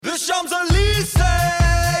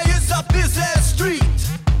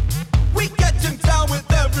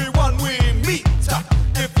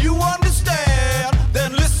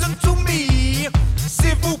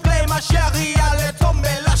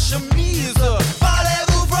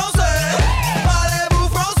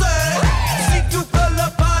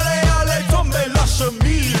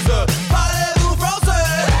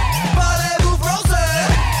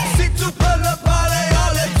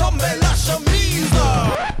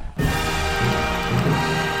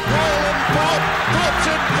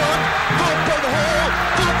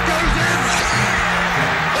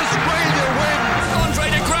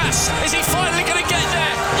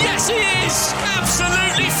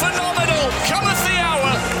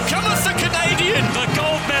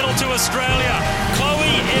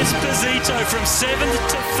Zito from 7th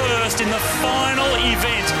to 1st in the final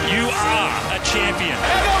event. You are a champion.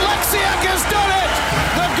 And Alexiak has done it!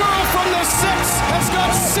 The girl from the 6 has got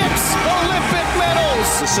 6 Olympic medals.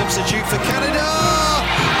 The substitute for Canada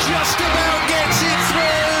just about gets it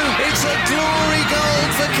through. It's a glory goal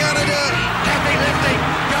for Canada. Heavy lifting,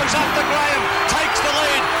 goes up to Graham, takes the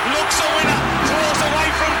lead, looks a winner, draws away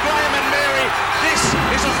from Graham and Mary. This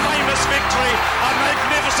is a famous victory, a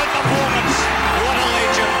magnificent performance. What a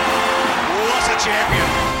legend, what a champion.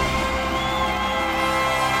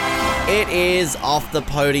 It is Off The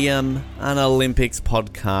Podium, an Olympics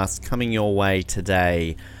podcast coming your way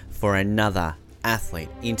today for another athlete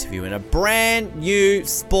interview in a brand new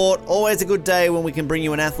sport. Always a good day when we can bring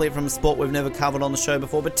you an athlete from a sport we've never covered on the show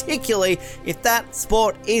before, particularly if that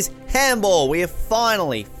sport is handball. We are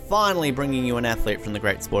finally bringing you an athlete from the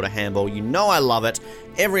great sport of handball. You know I love it.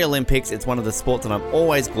 Every Olympics, it's one of the sports that I'm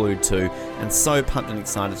always glued to, and so pumped and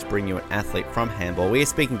excited to bring you an athlete from handball. We are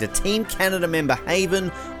speaking to Team Canada member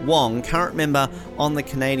Haven Wong, current member on the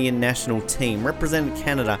Canadian national team, represented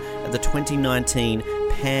Canada at the 2019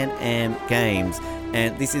 Pan Am Games.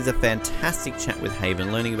 And this is a fantastic chat with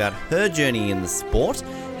Haven, learning about her journey in the sport,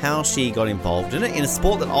 how she got involved in it, in a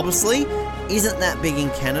sport that obviously isn't that big in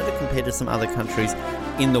Canada compared to some other countries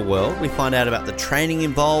in the world. We find out about the training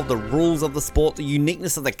involved, the rules of the sport, the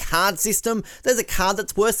uniqueness of the card system. There's a card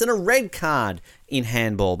that's worse than a red card in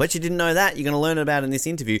handball. Bet you didn't know that. You're going to learn about in this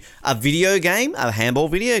interview. A video game, a handball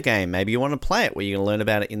video game. Maybe you want to play it. Well, you're going to learn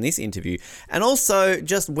about it in this interview. And also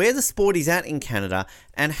just where the sport is at in Canada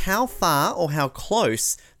and how far or how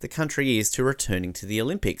close the country is to returning to the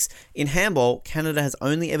Olympics. In handball, Canada has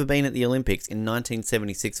only ever been at the Olympics in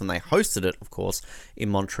 1976 when they hosted it, of course, in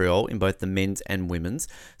Montreal in both the men's and women's.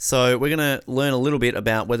 So we're going to learn a little bit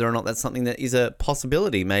about whether or not that's something that is a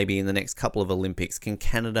possibility maybe in the next couple of Olympics. Can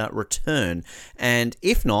Canada return? And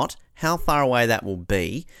if not, how far away that will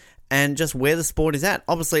be, and just where the sport is at.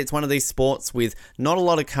 Obviously, it's one of these sports with not a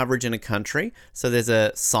lot of coverage in a country, so there's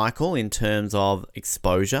a cycle in terms of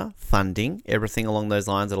exposure, funding, everything along those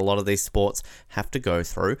lines that a lot of these sports have to go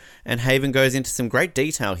through. And Haven goes into some great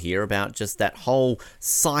detail here about just that whole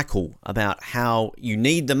cycle, about how you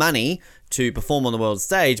need the money to perform on the world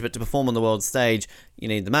stage, but to perform on the world stage, you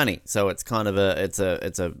need the money. So it's kind of it's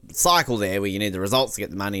a cycle there where you need the results to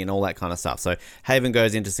get the money and all that kind of stuff. So Haven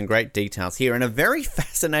goes into some great details here and a very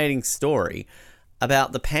fascinating story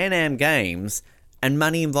about the Pan Am Games and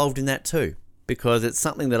money involved in that too, because it's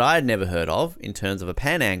something that I had never heard of in terms of a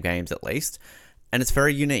Pan Am Games at least, and it's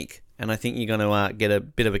very unique. And I think you're going to get a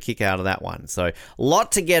bit of a kick out of that one. So, a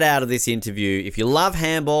lot to get out of this interview. If you love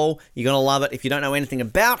handball, you're going to love it. If you don't know anything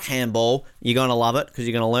about handball, you're going to love it because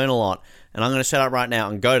you're going to learn a lot. And I'm going to shut up right now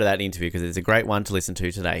and go to that interview because it's a great one to listen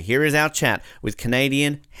to today. Here is our chat with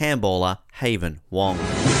Canadian handballer Haven Wong.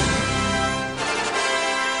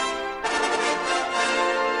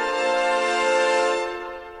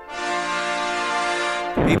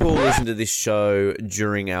 People who listen to this show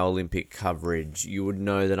during our Olympic coverage, you would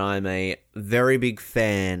know that I'm a very big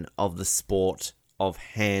fan of the sport of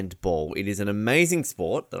handball. It is an amazing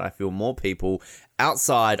sport that I feel more people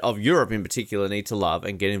outside of Europe in particular need to love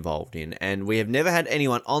and get involved in. And we have never had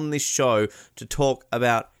anyone on this show to talk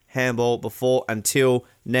about handball before until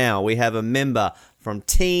now. We have a member from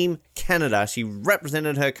Team Canada. She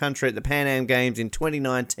represented her country at the Pan Am Games in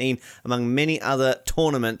 2019, among many other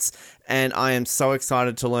tournaments. And I am so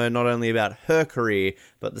excited to learn not only about her career,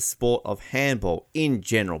 but the sport of handball in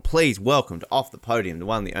general. Please welcome to Off The Podium, the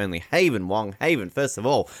one, the only Haven Wong. Haven, first of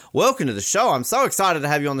all, welcome to the show. I'm so excited to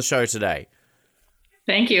have you on the show today.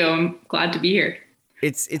 Thank you. I'm glad to be here.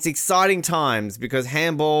 It's exciting times because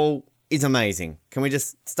handball is amazing. Can we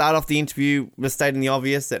just start off the interview with stating the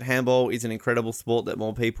obvious that handball is an incredible sport that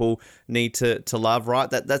more people need to love, right?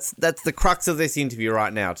 That's the crux of this interview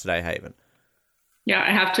right now today, Haven. Yeah,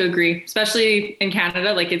 I have to agree, especially in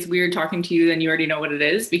Canada. Like, it's weird talking to you and you already know what it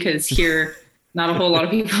is because here, not a whole lot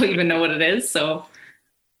of people even know what it is. So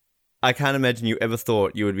I can't imagine you ever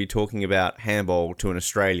thought you would be talking about handball to an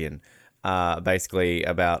Australian, basically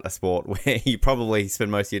about a sport where you probably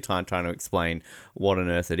spend most of your time trying to explain what on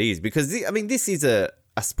earth it is. Because, this is a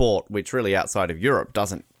sport which really outside of Europe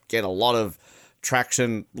doesn't get a lot of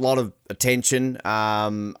traction, a lot of attention.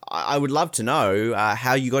 I would love to know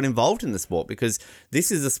how you got involved in the sport, because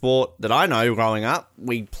this is a sport that I know growing up.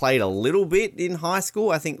 We played a little bit in high school.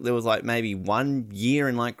 I think there was like maybe 1 year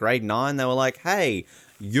in like grade 9. They were like, hey,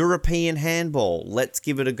 European handball, let's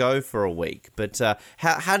give it a go for a week. But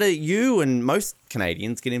how do you and most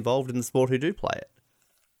Canadians get involved in the sport who do play it?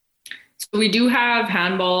 So we do have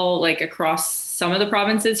handball like across some of the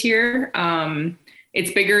provinces here.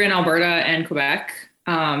 It's bigger in Alberta and Quebec.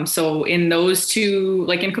 So in those two,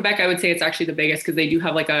 like in Quebec, I would say it's actually the biggest because they do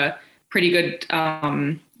have like a pretty good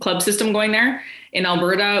club system going there. In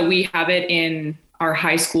Alberta, we have it in our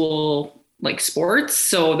high school like sports.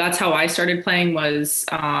 So that's how I started playing was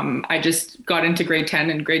I just got into grade 10,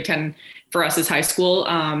 and grade 10 for us is high school.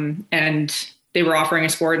 And they were offering a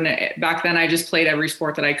sport, and back then I just played every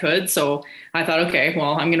sport that I could. So I thought, okay,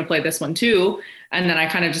 well, I'm going to play this one too. And then I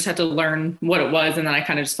kind of just had to learn what it was. And then I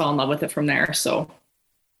kind of just fell in love with it from there. So.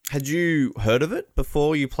 Had you heard of it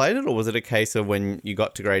before you played it, or was it a case of when you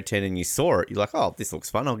got to grade 10 and you saw it, you're like, oh, this looks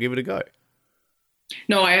fun, I'll give it a go?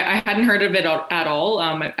 No, I hadn't heard of it at all.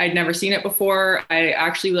 I'd never seen it before. I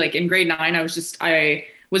actually, like in grade 9, I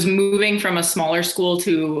was moving from a smaller school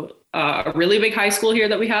to a really big high school here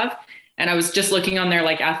that we have. And I was just looking on their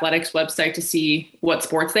like athletics website to see what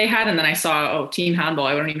sports they had. And then I saw, team handball.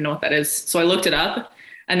 I don't even know what that is. So I looked it up,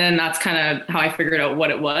 and then that's kind of how I figured out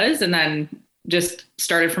what it was. And then just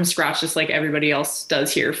started from scratch, just like everybody else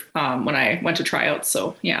does here when I went to tryouts.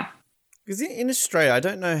 So, yeah. Because in Australia, I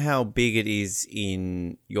don't know how big it is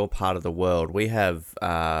in your part of the world. We have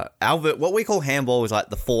what we call handball is like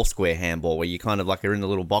the four-square handball, where you kind of like are in the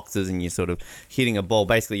little boxes and you're sort of hitting a ball,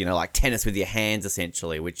 basically, like tennis with your hands,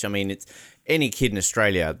 essentially. Which, I mean, it's any kid in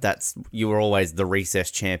Australia. You were always the recess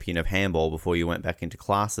champion of handball before you went back into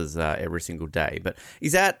classes every single day. But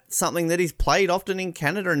is that something that is played often in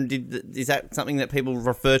Canada? And is that something that people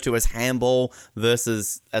refer to as handball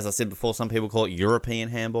versus, as I said before, some people call it European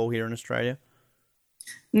handball here in Australia?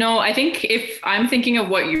 No, I think if I'm thinking of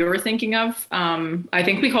what you're thinking of, I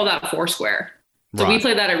think we call that foursquare. So we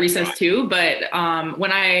play that at recess too. But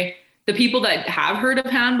the people that have heard of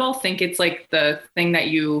handball think it's like the thing that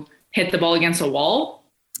you hit the ball against a wall.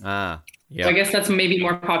 Yeah. So I guess that's maybe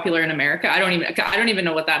more popular in America. I don't even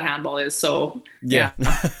know what that handball is. So yeah.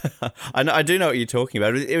 I do know what you're talking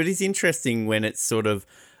about. It is interesting when it's sort of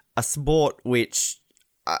a sport which,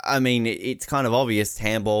 I mean, it's kind of obvious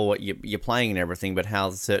handball, what you're playing and everything, but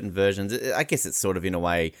how certain versions, I guess it's sort of in a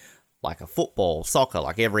way like a football, soccer,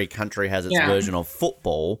 like every country has its version of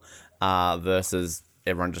football versus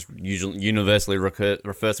everyone just usually universally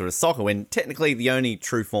refers to it as soccer, when technically the only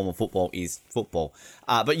true form of football is football.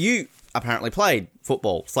 But you apparently played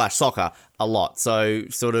football/soccer a lot. So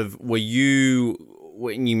sort of when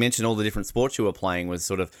you mentioned all the different sports you were playing, was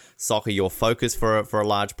sort of soccer your focus for a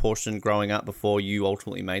large portion growing up before you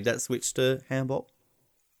ultimately made that switch to handball?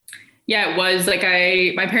 Yeah, it was like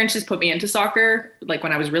my parents just put me into soccer like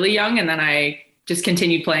when I was really young, and then I just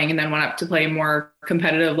continued playing and then went up to play more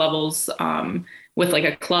competitive levels with like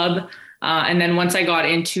a club. And then once I got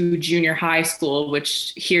into junior high school,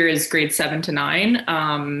 which here is grade 7 to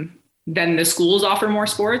 9, then the schools offer more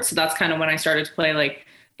sports. So that's kind of when I started to play like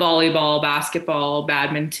volleyball, basketball,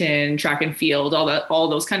 badminton, track and field, all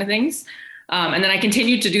those kind of things. And then I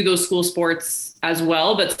continued to do those school sports as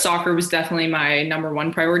well, but soccer was definitely my number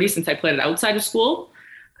one priority since I played it outside of school.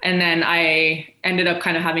 And then I ended up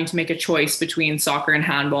kind of having to make a choice between soccer and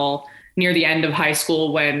handball near the end of high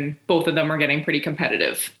school when both of them were getting pretty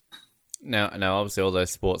competitive. Now, obviously, all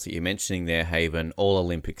those sports that you're mentioning there, Haven, all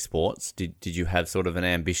Olympic sports. Did you have sort of an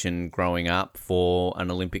ambition growing up for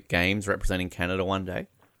an Olympic Games representing Canada one day?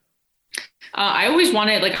 I always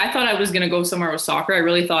wanted, I thought I was going to go somewhere with soccer. I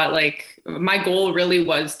really thought, my goal really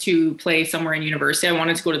was to play somewhere in university. I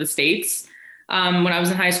wanted to go to the States when I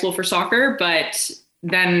was in high school for soccer, but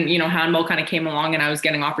then, handball kind of came along and I was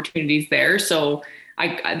getting opportunities there. So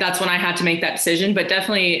that's when I had to make that decision. But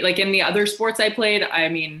definitely, in the other sports I played, I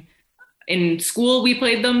mean, in school we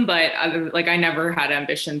played them, but I never had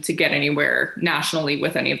ambition to get anywhere nationally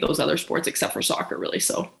with any of those other sports except for soccer, really.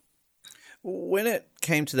 So when it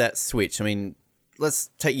came to that switch, I mean, let's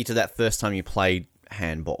take you to that first time you played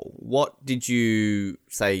handball. What did you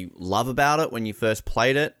love about it when you first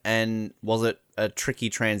played it? And was it a tricky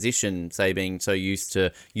transition, being so used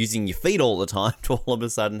to using your feet all the time to all of a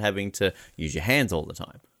sudden having to use your hands all the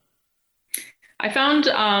time? I found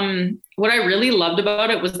what I really loved about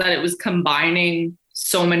it was that it was combining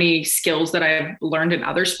so many skills that I've learned in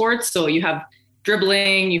other sports. So you have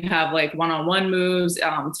dribbling, you have one-on-one moves.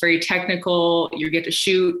 It's very technical. You get to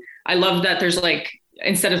shoot. I love that there's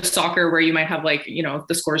instead of soccer where you might have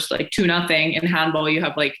the score's 2-0, in handball you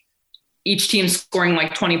have each team scoring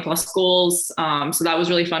 20 plus goals. So that was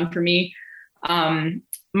really fun for me. When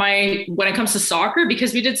it comes to soccer,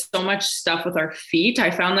 because we did so much stuff with our feet, I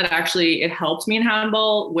found that actually it helped me in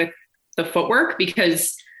handball with the footwork,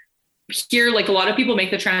 because here, a lot of people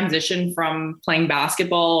make the transition from playing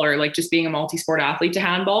basketball or just being a multi-sport athlete to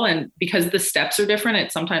handball. And because the steps are different,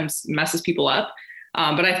 it sometimes messes people up.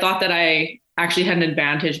 But I thought that I actually had an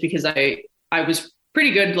advantage because I was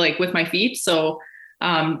pretty good with my feet. So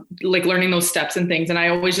like learning those steps and things. And I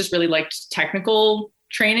always just really liked technical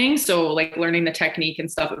training. So like learning the technique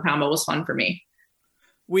and stuff of handball was fun for me.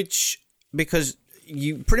 Because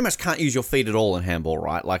you pretty much can't use your feet at all in handball,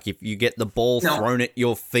 right? Like if you get the ball thrown at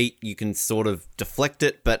your feet, you can sort of deflect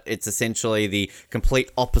it, but it's essentially the complete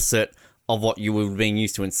opposite of what you were being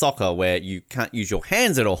used to in soccer, where you can't use your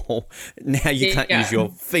hands at all. Now you can't use your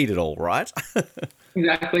feet at all, right?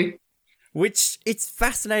 Exactly. Which it's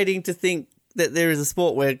fascinating to think that there is a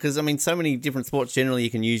sport where, because I mean, so many different sports generally you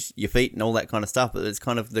can use your feet and all that kind of stuff, but it's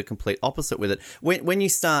kind of the complete opposite with it. When you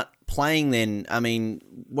start playing, then I mean,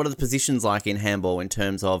 what are the positions like in handball in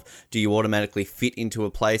terms of, do you automatically fit into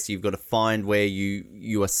a place? You've got to find where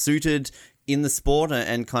you are suited in the sport,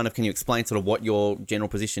 and kind of, can you explain sort of what your general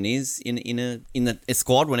position is in a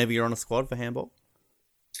squad whenever you're on a squad for handball?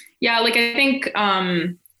 Yeah, like I think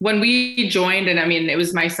when we joined, and I mean, it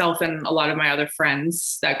was myself and a lot of my other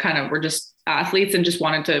friends that kind of were just athletes and just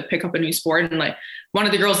wanted to pick up a new sport. And like one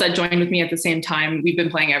of the girls that joined with me at the same time, we've been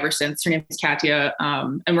playing ever since. Her name is Katya,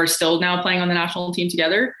 and we're still now playing on the national team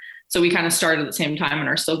together. So we kind of started at the same time and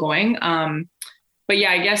are still going. But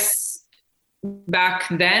yeah, I guess back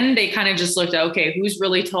then they kind of just looked at, okay, who's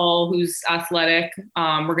really tall, who's athletic.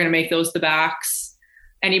 We're going to make those the backs.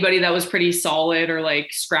 Anybody that was pretty solid or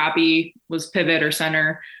like scrappy was pivot or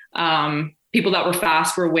center. People that were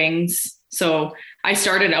fast were wings. So I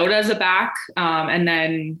started out as a back, and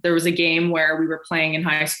then there was a game where we were playing in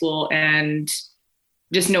high school and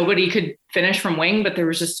just nobody could finish from wing, but there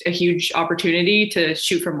was just a huge opportunity to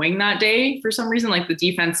shoot from wing that day for some reason. Like the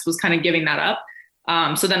defense was kind of giving that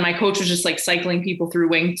up. So then my coach was just like cycling people through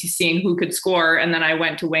wing to seeing who could score. And then I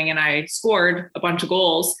went to wing and I scored a bunch of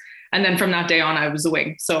goals. And then from that day on, I was a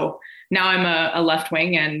wing. So now I'm a left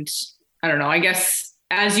wing, and I don't know, I guess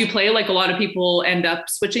as you play, like a lot of people end up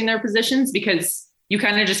switching their positions because you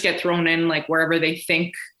kind of just get thrown in like wherever they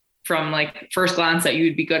think from like first glance that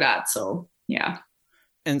you'd be good at. So yeah.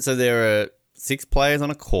 And so there are 6 players on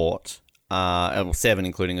a court, 7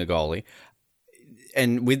 including a goalie.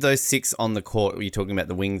 And with those 6 on the court, you're talking about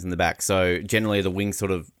the wings and the back. So generally the wings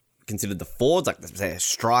sort of considered the forwards, like say a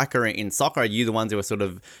striker in soccer. Are you the ones who are sort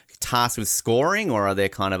of tasked with scoring, or are there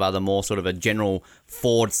kind of other more sort of a general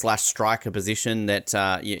forward/striker position that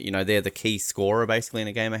they're the key scorer basically in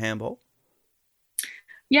a game of handball?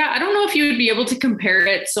 Yeah, I don't know if you would be able to compare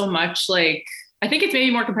it so much. Like I think it's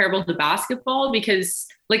maybe more comparable to basketball, because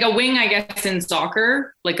like a wing, I guess in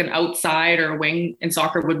soccer, like an outside or a wing in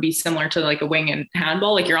soccer would be similar to like a wing in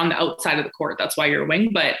handball. Like you're on the outside of the court, that's why you're a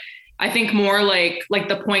wing. But I think more like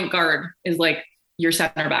the point guard is like your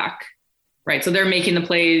center back, right? So they're making the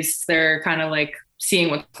plays. They're kind of like seeing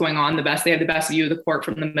what's going on the best. They have the best view of the court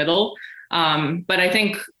from the middle. But I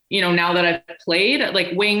think, now that I've played,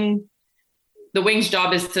 like the wing's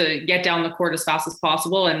job is to get down the court as fast as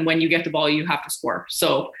possible. And when you get the ball, you have to score.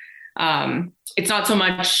 So it's not so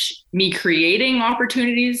much me creating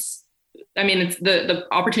opportunities. I mean, it's the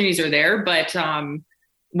opportunities are there, but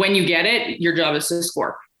when you get it, your job is to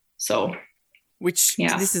score. So,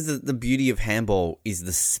 this is the beauty of handball, is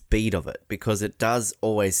the speed of it, because it does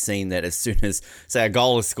always seem that as soon as, say, a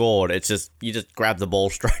goal is scored, it's just, you just grab the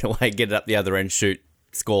ball straight away, get it up the other end, shoot,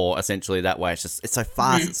 score, essentially that way. It's so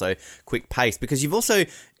fast, it's so quick pace, because you've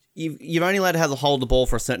only allowed to hold the ball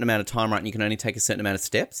for a certain amount of time, right? And you can only take a certain amount of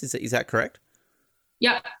steps. Is that correct?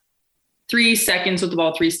 Yeah. 3 seconds with the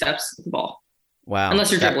ball, 3 steps with the ball. Wow.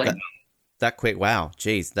 Unless you're dribbling. That quick. Wow.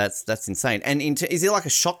 Geez, that's insane. And is there like a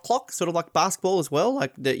shot clock, sort of like basketball as well?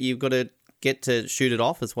 Like that you've got to get to shoot it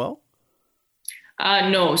off as well?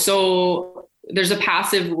 No. So there's a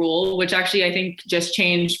passive rule, which actually I think just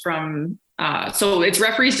changed from, so it's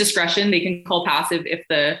referee's discretion. They can call passive if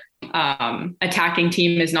the attacking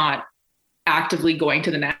team is not actively going to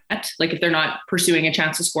the net. Like if they're not pursuing a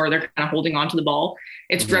chance to score, they're kind of holding on to the ball.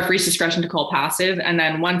 It's referee's discretion to call passive. And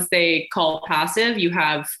then once they call passive,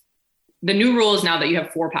 the new rule is now that you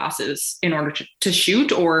have 4 passes in order to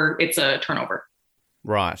shoot, or it's a turnover.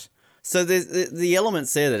 Right. So there's the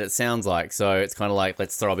elements there that it sounds like. So it's kind of like,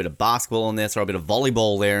 let's throw a bit of basketball in there, throw a bit of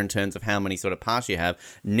volleyball there in terms of how many sort of passes you have.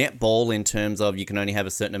 Netball in terms of you can only have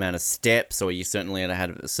a certain amount of steps, or you certainly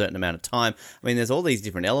have a certain amount of time. I mean, there's all these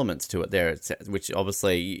different elements to it there, which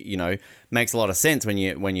obviously, makes a lot of sense when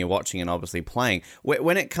you're watching and obviously playing.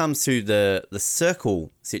 When it comes to the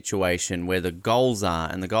circle situation where the goals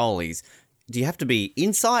are and the goalies, do you have to be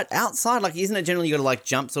inside, outside? Like, isn't it generally you got to like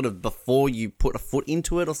jump sort of before you put a foot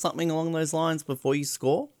into it or something along those lines before you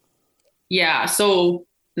score? Yeah. So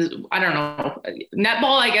I don't know.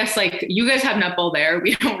 Netball, I guess, like you guys have netball there.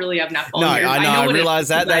 We don't really have netball No, here. I know. I realize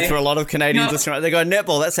that. That's where a lot of Canadians No. are. They go,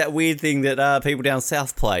 netball, that's that weird thing that people down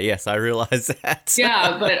south play. Yes, I realize that.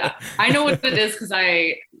 Yeah, but I know what it is because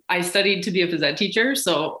I studied to be a phys ed teacher,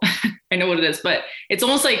 so I know what it is. But it's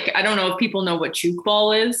almost like, I don't know if people know what choke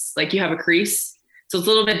ball is. Like you have a crease. So it's a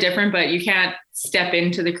little bit different, but you can't step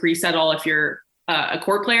into the crease at all if you're a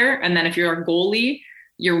court player. And then if you're a goalie,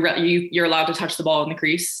 you're allowed to touch the ball in the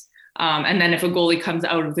crease. And then if a goalie comes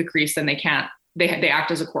out of the crease, then they can't. They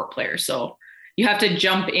act as a court player. So you have to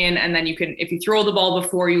jump in, and then you can, if you throw the ball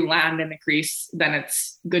before you land in the crease, then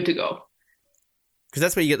it's good to go. Because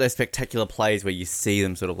that's where you get those spectacular plays where you see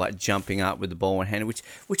them sort of like jumping up with the ball in hand,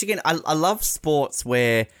 which again, I love sports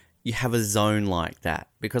where you have a zone like that,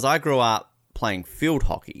 because I grew up playing field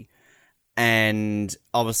hockey, and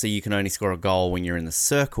obviously you can only score a goal when you're in the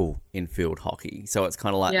circle in field hockey. So it's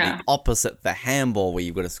kind of like the opposite for handball, where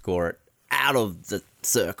you've got to score it out of the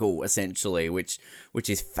circle essentially, which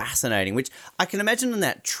is fascinating, which I can imagine in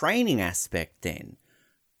that training aspect then.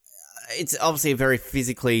 It's obviously a very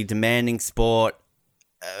physically demanding sport.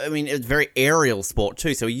 I mean, it's a very aerial sport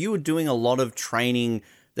too. So you were doing a lot of training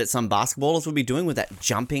that some basketballers would be doing with that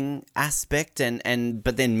jumping aspect,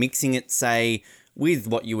 but then mixing it, say, with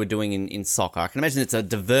what you were doing in soccer. I can imagine it's a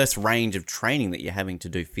diverse range of training that you're having to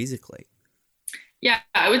do physically. Yeah,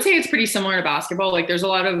 I would say it's pretty similar to basketball. Like there's a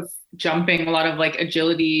lot of jumping, a lot of like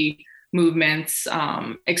agility movements,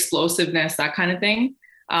 explosiveness, that kind of thing.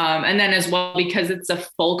 And then as well, because it's a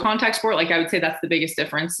full contact sport, like I would say that's the biggest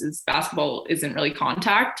difference is basketball isn't really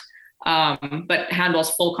contact, but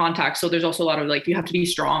handball's full contact. So there's also a lot of like, you have to be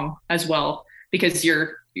strong as well, because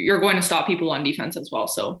you're going to stop people on defense as well.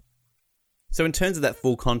 So in terms of that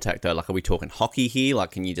full contact though, like are we talking hockey here?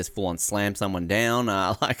 Like can you just full on slam someone down?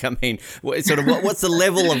 What's the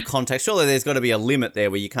level of contact? Surely there's got to be a limit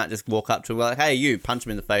there where you can't just walk up to like, hey, you punch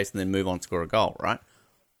him in the face and then move on, score a goal, right?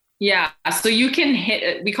 Yeah, so you can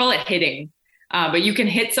hit, we call it hitting, but you can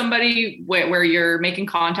hit somebody where you're making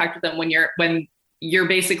contact with them when you're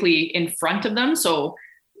basically in front of them. So,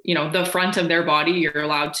 the front of their body, you're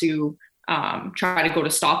allowed to try to go to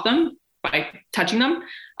stop them by touching them.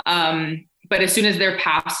 But as soon as they're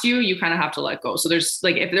past you, you kind of have to let go. So there's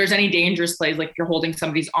like, if there's any dangerous plays, like if you're holding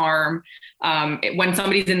somebody's arm, when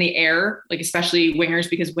somebody's in the air, like especially wingers,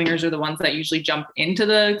 because wingers are the ones that usually jump into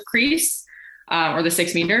the crease, or the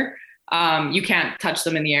 6 meter, you can't touch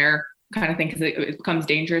them in the air kind of thing, because it becomes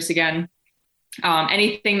dangerous again.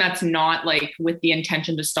 Anything that's not like with the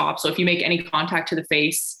intention to stop. So if you make any contact to the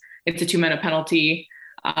face, it's a 2-minute penalty.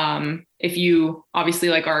 If you obviously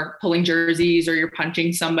like are pulling jerseys or you're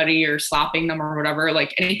punching somebody or slapping them or whatever,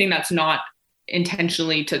 like anything that's not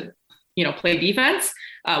intentionally to, play defense,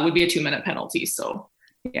 would be a 2-minute penalty. So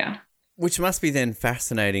yeah. Which must be then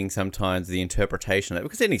fascinating sometimes, the interpretation of it,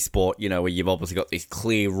 because any sport, where you've obviously got these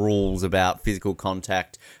clear rules about physical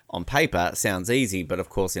contact on paper sounds easy, but of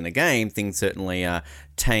course in a game, things certainly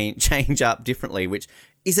change up differently. Which,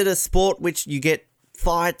 is it a sport which you get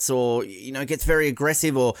fights or, gets very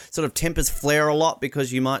aggressive or sort of tempers flare a lot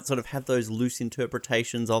because you might sort of have those loose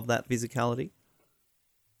interpretations of that physicality?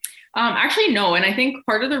 Actually, no. And I think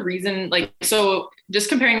part of the reason, so just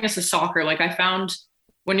comparing this to soccer, I found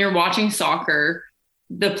when you're watching soccer,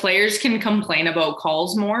 the players can complain about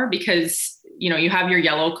calls more because, you have your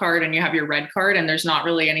yellow card and you have your red card and there's not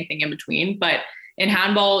really anything in between. But in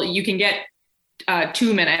handball, you can get a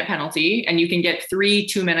 2-minute penalty and you can get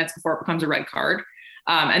 2 minutes before it becomes a red card.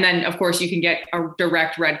 And then of course you can get a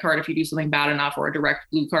direct red card if you do something bad enough, or a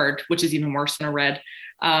direct blue card, which is even worse than a red.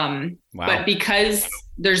 Wow. But because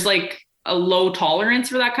there's a low tolerance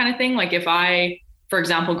for that kind of thing, if I, for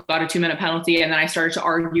example, got a 2-minute penalty and then I started to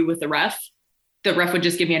argue with the ref would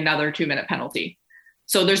just give me another 2-minute penalty.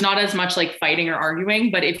 So there's not as much fighting or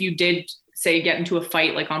arguing, but if you did say get into a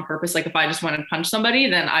fight on purpose, if I just went and punched somebody,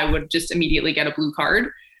 then I would just immediately get a blue card.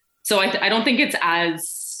 So I don't think it's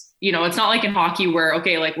as, it's not like in hockey where,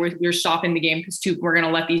 okay, we're stopping the game because we're going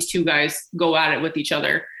to let these two guys go at it with each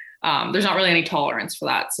other. There's not really any tolerance for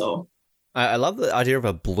that. So I love the idea of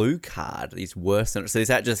a blue card is worse than... So is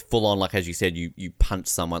that just full on, as you said, you punch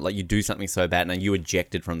someone, you do something so bad and you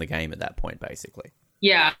ejected from the game at that point, basically?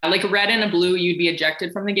 Yeah, a red and a blue, you'd be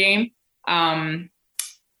ejected from the game. I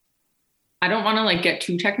don't want to get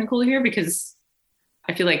too technical here because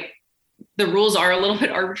I feel like the rules are a little bit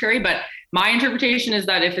arbitrary, but my interpretation is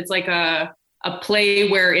that if it's a play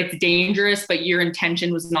where it's dangerous, but your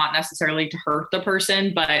intention was not necessarily to hurt the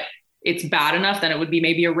person, but it's bad enough, then it would be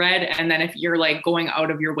maybe a red. And then if you're going out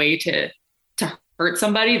of your way to hurt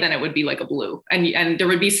somebody, then it would be like a blue. And there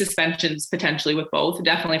would be suspensions potentially with both.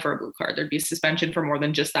 Definitely for a blue card, there'd be suspension for more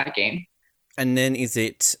than just that game. And then is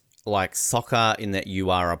it like soccer in that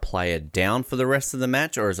you are a player down for the rest of the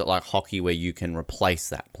match, or is it like hockey where you can replace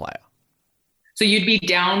that player? So you'd be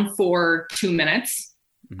down for 2 minutes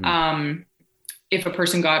if a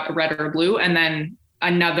person got a red or a blue, and then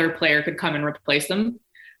another player could come and replace them.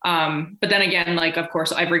 But then again, like, of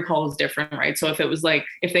course, every call is different, right? So if it was like,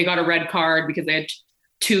 if they got a red card because they had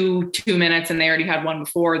two minutes and they already had one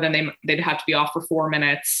before, then they'd have to be off for 4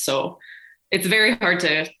 minutes. So it's very hard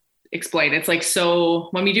to explain. It's like, so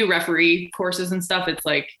when we do referee courses and stuff, it's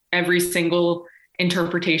like every single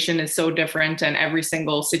interpretation is so different, and every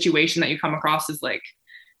single situation that you come across is like,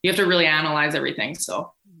 you have to really analyze everything.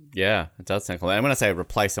 So yeah, it does sound cool. And when I say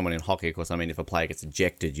replace someone in hockey, of course, I mean, if a player gets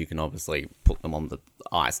ejected, you can obviously put them on the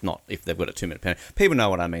ice, not if they've got a 2-minute penalty. People know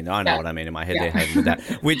what I mean. I know what I mean in my head. They're heading with that.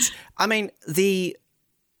 Which, I mean, the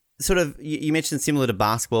sort of, you mentioned similar to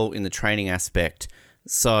basketball in the training aspect.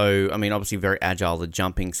 So, I mean, obviously very agile, the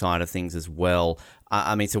jumping side of things as well.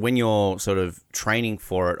 I mean, so when you're sort of training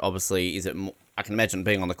for it, obviously, I can imagine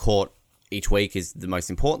being on the court each week is the most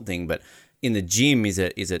important thing, but in the gym, is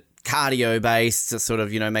it cardio based, sort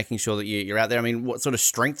of, making sure that you're out there? I mean, what sort of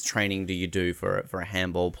strength training do you do for a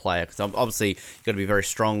handball player? Because obviously you've got to be very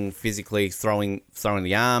strong physically, throwing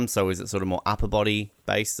the arm. So is it sort of more upper body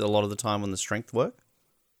based a lot of the time on the strength work?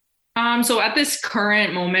 So at this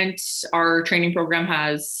current moment, our training program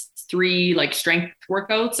has 3 like strength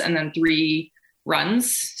workouts and then 3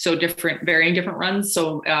 runs. So varying different runs.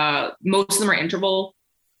 So most of them are interval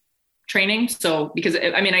training. So because,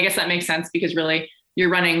 I mean, I guess that makes sense, because really you're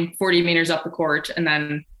running 40 meters up the court, and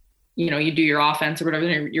then, you do your offense or whatever,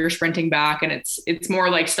 you're sprinting back, and it's more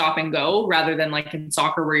like stop and go rather than like in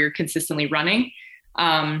soccer where you're consistently running.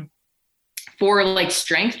 For like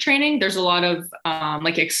strength training, there's a lot of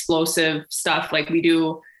like explosive stuff. Like we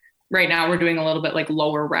do right now, we're doing a little bit like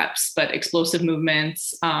lower reps, but explosive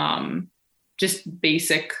movements, just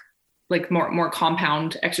basic, like more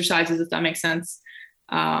compound exercises, if that makes sense.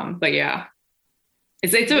 But yeah,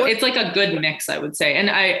 it's like a good mix, I would say.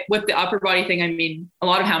 And with the upper body thing, I mean, a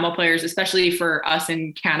lot of handball players, especially for us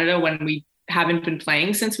in Canada, when we haven't been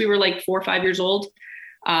playing since we were like 4 or 5 years old,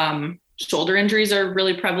 shoulder injuries are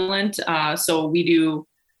really prevalent. So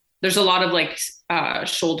there's a lot of like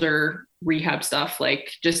shoulder rehab stuff,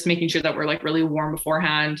 like just making sure that we're like really warm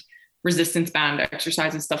beforehand, resistance band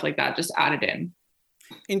exercises, stuff like that, just added in.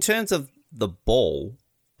 In terms of the ball,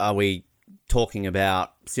 are we talking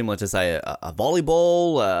about similar to, say, a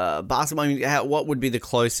volleyball, basketball? I mean, what would be the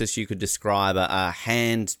closest you could describe a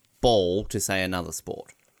handball to, say, another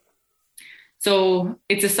sport? So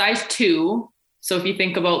it's a size 2. So if you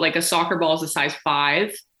think about like a soccer ball is a size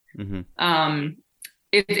 5,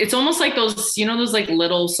 it's almost like those, those like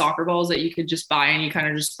little soccer balls that you could just buy and you kind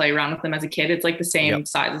of just play around with them as a kid. It's like the same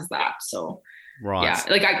size as that. So right. Yeah,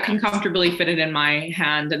 like I can comfortably fit it in my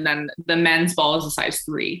hand. And then the men's ball is a size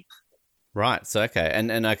 3. Right. So, okay.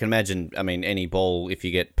 And I can imagine, I mean, any ball, if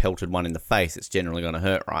you get pelted one in the face, it's generally going to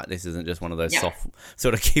hurt, right? This isn't just one of those soft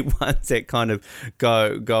sort of kid ones that kind of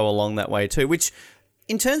go along that way too, which,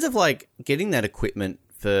 in terms of like getting that equipment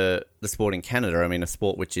for the sport in Canada, I mean, a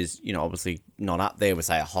sport which is, obviously not up there with,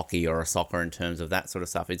 say, a hockey or a soccer in terms of that sort of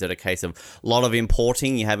stuff. Is it a case of a lot of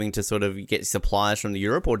importing, you're having to sort of get suppliers from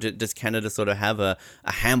Europe, or does Canada sort of have a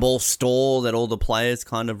handball store that all the players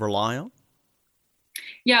kind of rely on?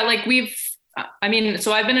 Yeah, like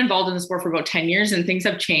so I've been involved in the sport for about 10 years, and things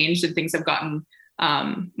have changed and things have gotten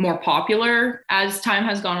more popular as time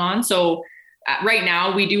has gone on. So right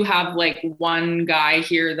now we do have like one guy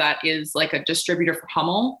here that is like a distributor for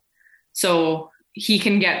Hummel. So he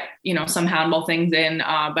can get, some handball things in,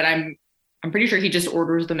 but I'm pretty sure he just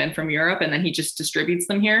orders them in from Europe and then he just distributes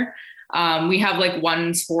them here. We have like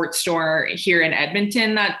one sports store here in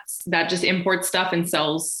Edmonton that just imports stuff and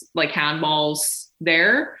sells like handballs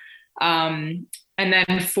there. And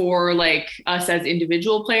then for like us as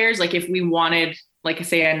individual players, like if we wanted, like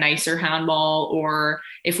say, a nicer handball, or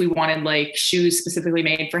if we wanted like shoes specifically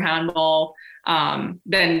made for handball,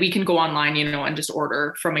 then we can go online, and just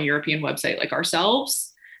order from a European website like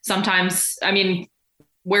ourselves. Sometimes, I mean,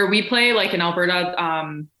 where we play, like in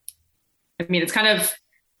Alberta, it's kind of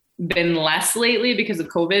been less lately because of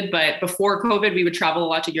COVID, but before COVID, we would travel a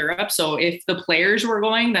lot to Europe. So if the players were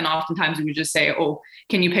going, then oftentimes we would just say, oh,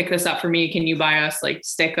 can you pick this up for me? Can you buy us like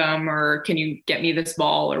stick 'em, or can you get me this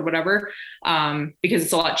ball or whatever? Because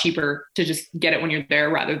it's a lot cheaper to just get it when you're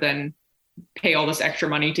there rather than pay all this extra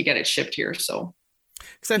money to get it shipped here. So,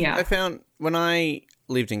 I found when I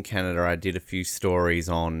lived in Canada, I did a few stories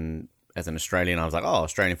on as an Australian, I was like, oh,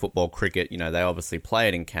 Australian football, cricket, they obviously play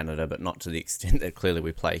it in Canada, but not to the extent that clearly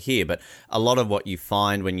we play here. But a lot of what you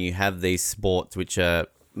find when you have these sports, which are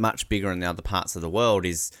much bigger in the other parts of the world,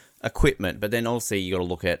 is equipment. But then also you got to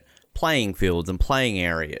look at playing fields and playing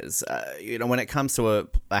areas. When it comes to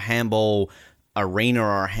a handball arena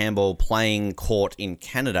or a handball playing court in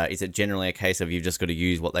Canada, is it generally a case of you've just got to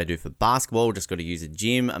use what they do for basketball, just got to use a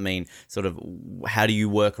gym? I mean, sort of, how do you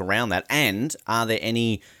work around that? And are there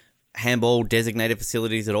any handball designated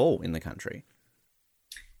facilities at all in the country?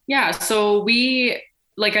 Yeah, so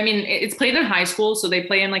it's played in high school, so they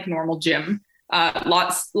play in like normal gym.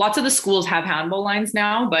 Lots of the schools have handball lines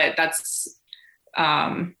now, but that's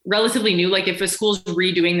relatively new. Like if a school's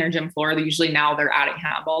redoing their gym floor, they're adding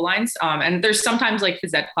handball lines. And there's sometimes like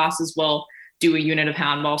phys ed classes will do a unit of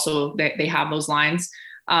handball, so they have those lines.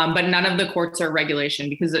 But none of the courts are regulation,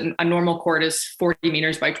 because a normal court is 40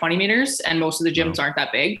 meters by 20 meters, and most of the gyms aren't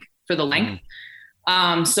that big for the length.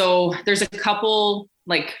 So there's a couple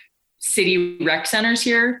like city rec centers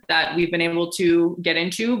here that we've been able to get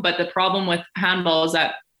into. But the problem with handball is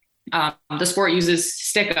that the sport uses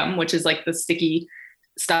stickum, which is like the sticky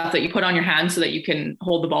stuff that you put on your hand so that you can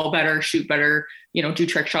hold the ball better, shoot better, do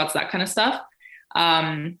trick shots, that kind of stuff.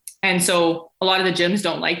 And so a lot of the gyms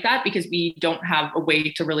don't like that, because we don't have a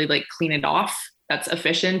way to really like clean it off that's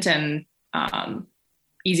efficient and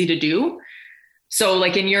easy to do. So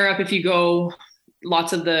like in Europe, if you go,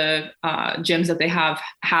 lots of the gyms that they have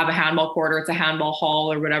a handball court, or it's a handball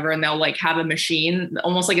hall or whatever, and they'll like have a machine,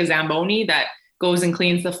 almost like a Zamboni, that goes and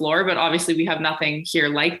cleans the floor. But obviously we have nothing here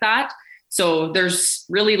like that. So there's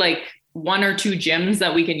really like one or two gyms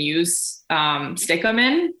that we can use stickum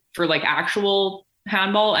in for like actual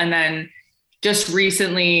handball. And then just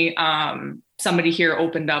recently somebody here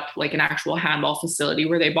opened up like an actual handball facility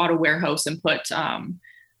where they bought a warehouse and put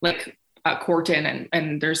like a court in,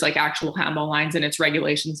 and there's like actual handball lines, and it's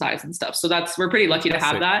regulation size and stuff. So we're pretty lucky to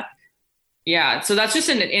have that. Yeah. So that's just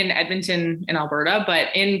in Edmonton in Alberta,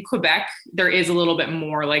 but in Quebec, there is a little bit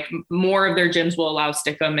more, like more of their gyms will allow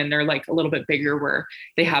stickum, and they're like a little bit bigger where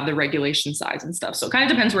they have the regulation size and stuff. So it kind of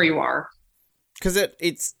depends where you are. Because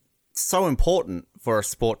it's so important for a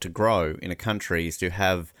sport to grow in a country, is to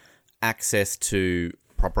have access to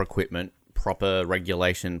proper equipment, proper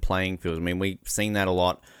regulation playing fields. I mean, we've seen that a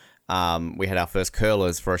lot. We had our first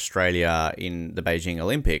curlers for Australia in the Beijing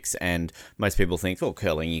Olympics, and most people think, oh,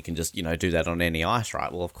 curling, you can just, do that on any ice, right?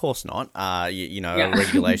 Well, of course not. A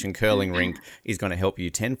regulation curling rink is going to help you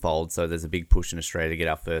tenfold. So there's a big push in Australia to get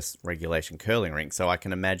our first regulation curling rink. So I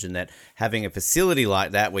can imagine that having a facility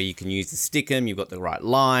like that where you can use the stickum, you've got the right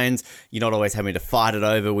lines, you're not always having to fight it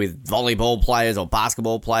over with volleyball players or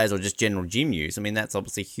basketball players or just general gym use. I mean, that's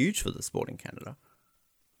obviously huge for the sport in Canada.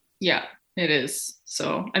 Yeah. It is.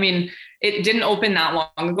 So, I mean, it didn't open that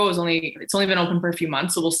long ago. It's only been open for a few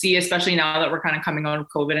months. So we'll see, especially now that we're kind of coming out of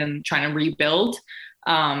COVID and trying to rebuild.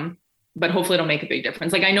 But hopefully it'll make a big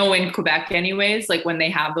difference. Like I know in Quebec anyways, like when they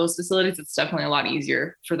have those facilities, it's definitely a lot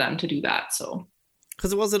easier for them to do that. So,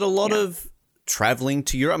 because was it a lot of traveling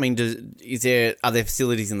to Europe? I mean, are there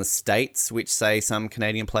facilities in the States which say some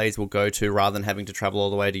Canadian players will go to rather than having to travel all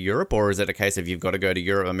the way to Europe? Or is it a case of you've got to go to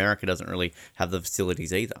Europe? America doesn't really have the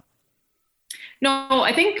facilities either. No,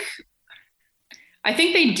 I think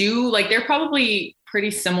they do. Like they're probably pretty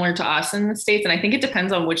similar to us in the States. And I think it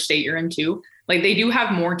depends on which state you're in too. Like they do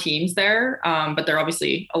have more teams there, but they're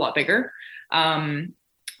obviously a lot bigger.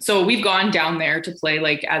 So we've gone down there to play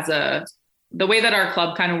like the way that our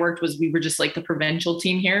club kind of worked was we were just like the provincial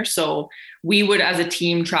team here. So we would as a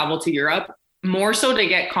team travel to Europe more so to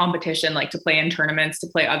get competition, like to play in tournaments, to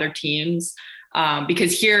play other teams.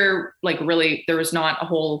 Because here, like really, there was not a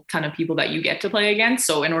whole ton of people that you get to play against.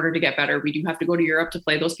 So in order to get better, we do have to go to Europe to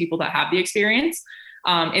play those people that have the experience.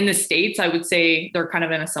 In the States, I would say they're kind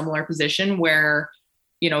of in a similar position where,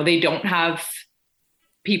 they don't have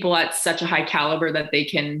people at such a high caliber that they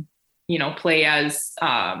can, play as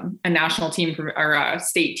a national team or a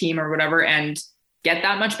state team or whatever and get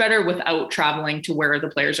that much better without traveling to where the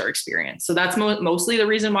players are experienced. So that's mostly the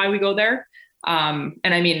reason why we go there. And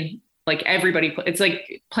I mean, like everybody, it's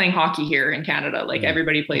like playing hockey here in Canada. Like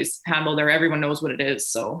everybody plays handball there. Everyone knows what it is.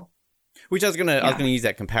 So, which I was gonna use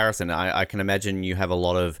that comparison. I can imagine you have a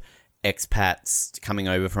lot of expats coming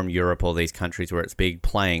over from Europe or these countries where it's big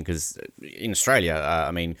playing, because in Australia, I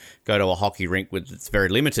mean, go to a hockey rink it's very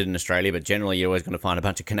limited in Australia, but generally you're always going to find a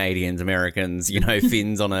bunch of Canadians, Americans,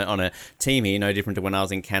 Finns on a team here. No different to when I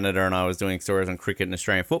was in Canada and I was doing stories on cricket and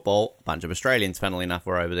Australian football. A bunch of Australians, funnily enough,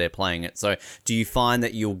 were over there playing it. So do you find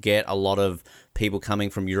that you'll get a lot of people coming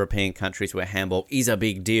from European countries where handball is a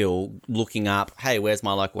big deal, looking up, hey, where's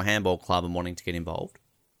my local handball club, and wanting to get involved?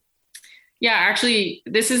 Yeah, actually,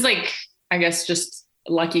 this is like, I guess, just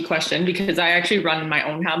a lucky question because I actually run my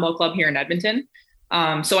own handball club here in Edmonton.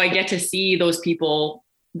 So I get to see those people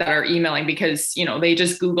that are emailing because, they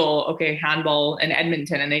just Google, okay, handball in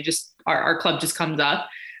Edmonton, and they just, our club just comes up.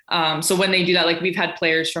 So when they do that, like we've had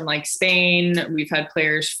players from like Spain, we've had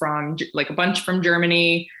players from like a bunch from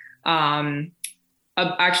Germany,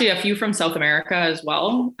 actually a few from South America as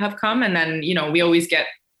well have come. And then, we always get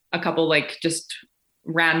a couple like just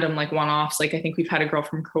random like one-offs. Like I think we've had a girl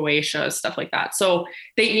from Croatia, stuff like that. So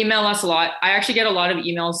they email us a lot. I actually get a lot of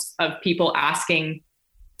emails of people asking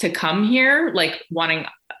to come here, like wanting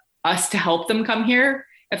us to help them come here,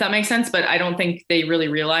 if that makes sense. But I don't think they really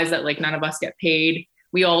realize that like none of us get paid.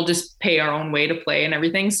 We all just pay our own way to play and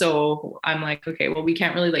everything. So I'm like, okay, well, we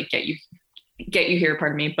can't really like get you here,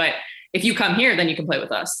 pardon me. But if you come here, then you can play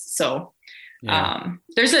with us. So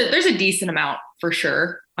there's a decent amount for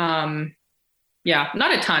sure. Yeah,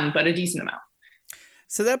 not a ton, but a decent amount.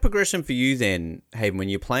 So that progression for you then, Haven, when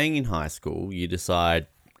you're playing in high school, you decide,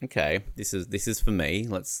 okay, this is for me.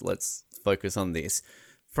 Let's focus on this.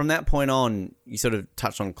 From that point on, you sort of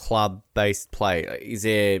touched on club-based play. Is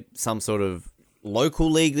there some sort of local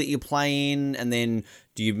league that you play in, and then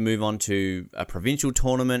do you move on to a provincial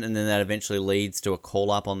tournament, and then that eventually leads to a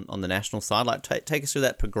call-up on the national side? Like, take us through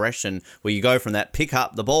that progression where you go from that pick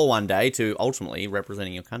up the ball one day to ultimately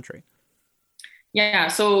representing your country. Yeah,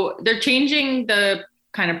 so they're changing the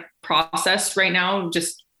kind of process right now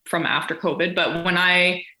just from after COVID. But when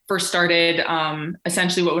I first started,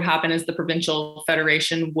 essentially what would happen is the provincial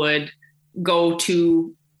federation would go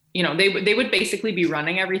to, they would basically be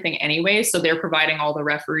running everything anyway. So they're providing all the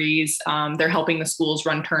referees, they're helping the schools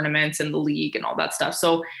run tournaments and the league and all that stuff.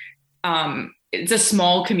 So it's a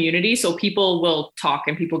small community. So people will talk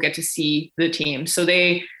and people get to see the team. So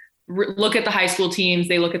they look at the high school teams,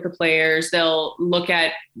 they look at the players, they'll look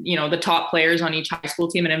at, the top players on each high school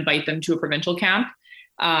team and invite them to a provincial camp,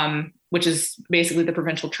 which is basically the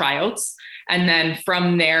provincial tryouts. And then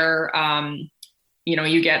from there,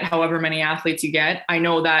 you get however many athletes you get. I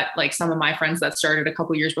know that like some of my friends that started a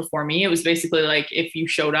couple years before me, it was basically like, if you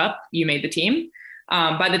showed up, you made the team.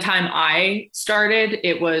 By the time I started,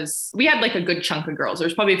 we had like a good chunk of girls. There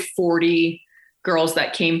was probably 40 girls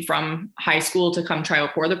that came from high school to come try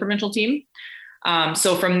out for the provincial team.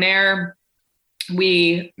 So from there,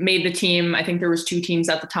 we made the team. I think there was 2 teams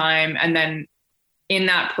at the time. And then in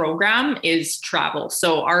that program is travel.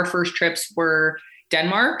 So our first trips were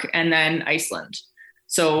Denmark and then Iceland.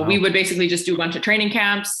 So we would basically just do a bunch of training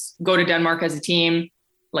camps, go to Denmark as a team.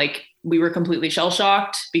 Like we were completely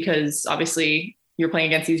shell-shocked because obviously you're playing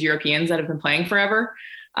against these Europeans that have been playing forever.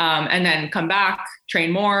 And then come back,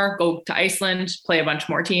 train more, go to Iceland, play a bunch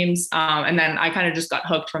more teams. And then I kind of just got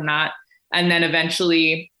hooked from that. And then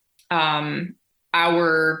eventually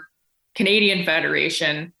our Canadian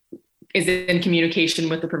Federation is in communication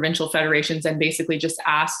with the provincial federations and basically just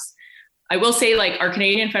asks, I will say like our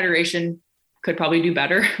Canadian Federation could probably do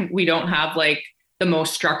better. We don't have like the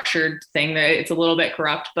most structured thing, that it's a little bit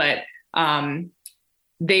corrupt, but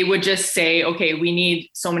they would just say, okay, we need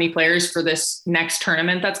so many players for this next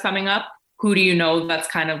tournament that's coming up. Who do you know that's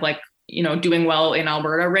kind of like, doing well in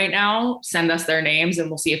Alberta right now? Send us their names and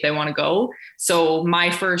we'll see if they want to go. So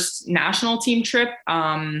my first national team trip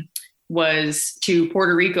was to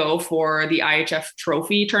Puerto Rico for the IHF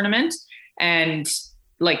trophy tournament. And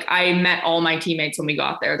like I met all my teammates when we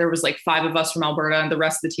got there. There was like 5 of us from Alberta and the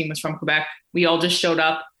rest of the team was from Quebec. We all just showed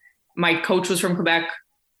up. My coach was from Quebec,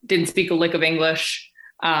 didn't speak a lick of English.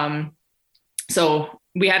 So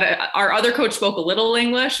we had our other coach spoke a little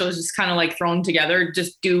English. So it was just kind of like thrown together,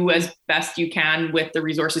 just do as best you can with the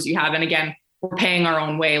resources you have. And again, we're paying our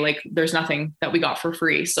own way. Like there's nothing that we got for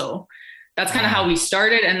free. So that's kind of how we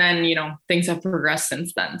started. And then, things have progressed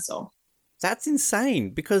since then. So that's insane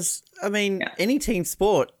because any team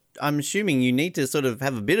sport, I'm assuming you need to sort of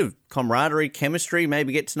have a bit of camaraderie, chemistry,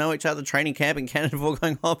 maybe get to know each other, training camp in Canada before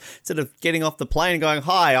going off, sort of getting off the plane and going,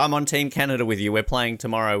 hi, I'm on Team Canada with you. We're playing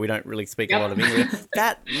tomorrow. We don't really speak a lot of English.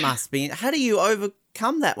 That must be, how do you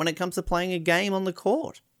overcome that when it comes to playing a game on the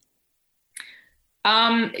court?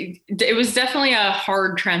 It was definitely a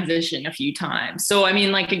hard transition a few times. So,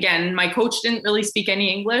 again, my coach didn't really speak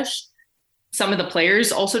any English. Some of the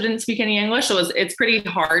players also didn't speak any English. So it's pretty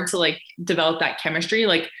hard to like develop that chemistry.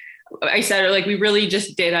 Like I said, like we really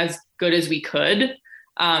just did as good as we could.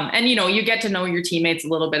 And, you get to know your teammates a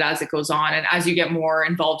little bit as it goes on. And as you get more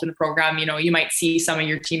involved in the program, you might see some of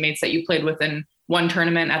your teammates that you played with in one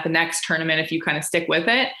tournament at the next tournament if you kind of stick with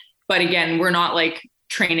it. But again, we're not like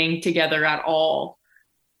training together at all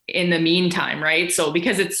in the meantime, right? So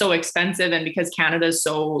because it's so expensive and because Canada is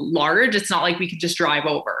so large, it's not like we could just drive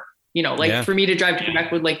over. For me to drive to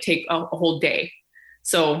Quebec would like take a whole day.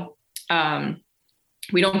 So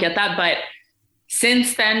we don't get that. But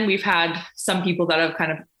since then, we've had some people that have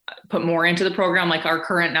kind of put more into the program. Like our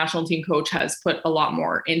current national team coach has put a lot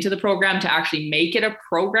more into the program to actually make it a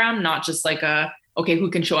program, not just like okay,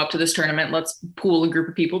 who can show up to this tournament? Let's pool a group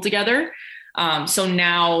of people together. So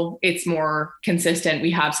now it's more consistent.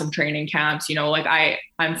 We have some training camps,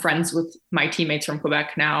 I'm friends with my teammates from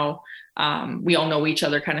Quebec now. We all know each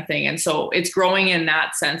other kind of thing. And so it's growing in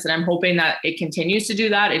that sense. And I'm hoping that it continues to do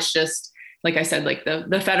that. It's just, like I said, like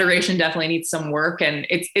the federation definitely needs some work, and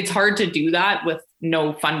it's hard to do that with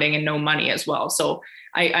no funding and no money as well. So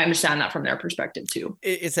I understand that from their perspective too.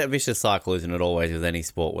 It's that vicious cycle, isn't it? Always with any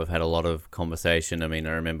sport. We've had a lot of conversation. I mean,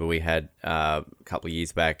 I remember we had a couple of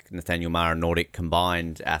years back, Nathaniel Maher, a Nordic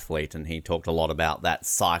combined athlete, and he talked a lot about that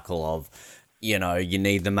cycle of, you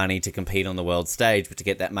need the money to compete on the world stage, but to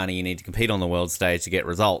get that money, you need to compete on the world stage to get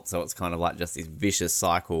results. So it's kind of like just this vicious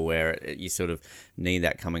cycle where you sort of need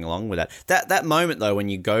that coming along with that. That moment, though, when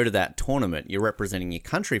you go to that tournament, you're representing your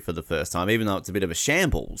country for the first time, even though it's a bit of a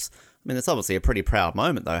shambles. I mean, it's obviously a pretty proud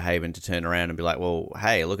moment, though, Haven, to turn around and be like, well,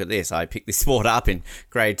 hey, look at this. I picked this sport up in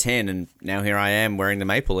grade 10, and now here I am wearing the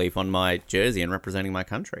maple leaf on my jersey and representing my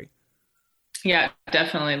country. Yeah,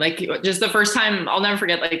 definitely. Like just the first time, I'll never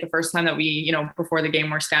forget, like the first time that we, before the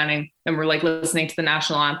game we're standing and we're like listening to the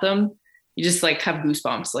national anthem, you just like have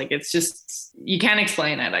goosebumps. Like it's just, you can't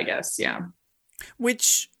explain it, I guess. Yeah.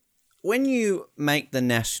 Which, when you make the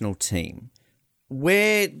national team,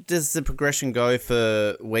 where does the progression go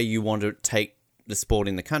for where you want to take the sport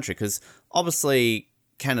in the country? Because obviously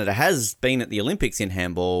Canada has been at the Olympics in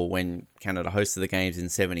handball when Canada hosted the games in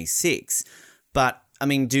 76. But I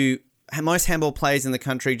mean, most handball players in the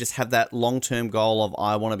country just have that long-term goal of,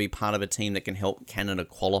 I want to be part of a team that can help Canada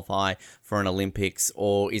qualify for an Olympics?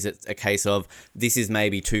 Or is it a case of, this is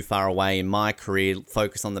maybe too far away in my career,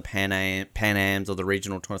 focus on the Pan Ams or the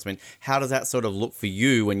regional tournaments? I mean, how does that sort of look for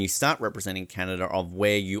you when you start representing Canada, of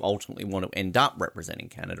where you ultimately want to end up representing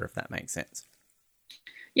Canada, if that makes sense?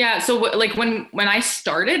 Yeah. So like when I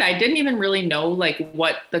started, I didn't even really know like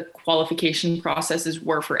what the qualification processes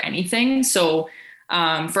were for anything. So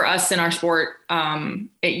for us in our sport,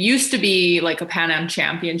 it used to be like a Pan Am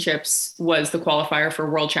Championships was the qualifier for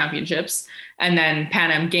World Championships, and then Pan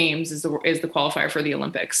Am Games is the qualifier for the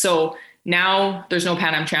Olympics. So now there's no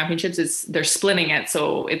Pan Am Championships; they're splitting it.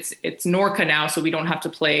 So it's NORCA now, so we don't have to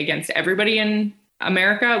play against everybody in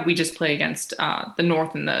America. We just play against the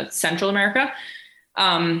North and the Central America.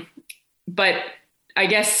 But I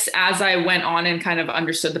guess as I went on and kind of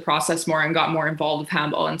understood the process more and got more involved with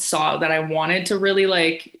handball and saw that I wanted to really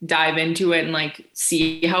like dive into it and like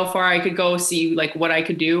see how far I could go, see like what I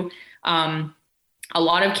could do. A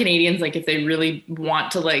lot of Canadians, like if they really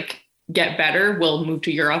want to like get better, will move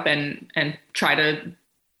to Europe and try to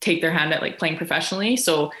take their hand at like playing professionally.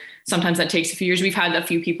 So sometimes that takes a few years. We've had a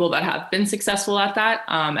few people that have been successful at that.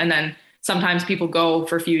 And then sometimes people go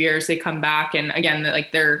for a few years, they come back, and again,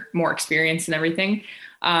 like they're more experienced and everything.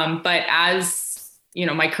 But as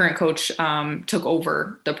my current coach took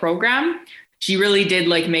over the program, she really did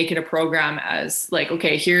like make it a program as like,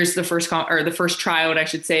 okay, here's the first tryout, I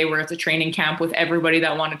should say, where it's a training camp with everybody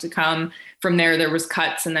that wanted to come. From there was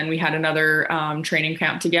cuts, and then we had another training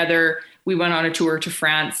camp together. We went on a tour to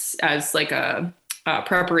France as like a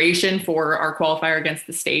preparation for our qualifier against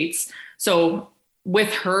the States. So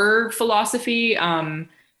with her philosophy,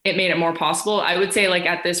 it made it more possible. I would say like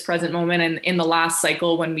at this present moment and in the last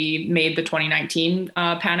cycle when we made the 2019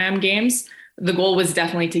 Pan Am Games, the goal was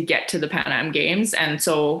definitely to get to the Pan Am Games. And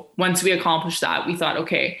so once we accomplished that, we thought,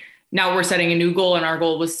 okay, now we're setting a new goal, and our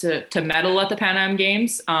goal was to medal at the Pan Am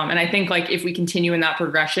Games. And I think like if we continue in that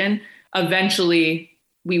progression, eventually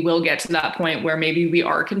we will get to that point where maybe we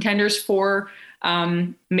are contenders for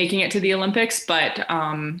making it to the Olympics. But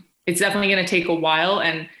it's definitely going to take a while,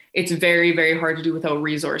 and it's very, very hard to do without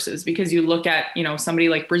resources, because you look at, somebody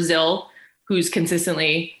like Brazil, who's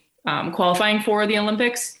consistently qualifying for the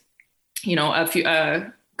Olympics.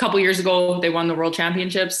 A couple years ago, they won the World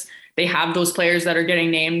Championships. They have those players that are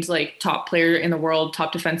getting named like top player in the world,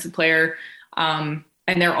 top defensive player. And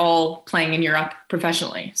they're all playing in Europe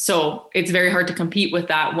professionally. So it's very hard to compete with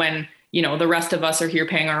that when the rest of us are here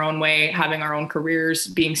paying our own way, having our own careers,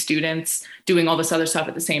 being students, doing all this other stuff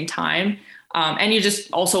at the same time. And you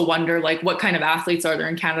just also wonder, like, what kind of athletes are there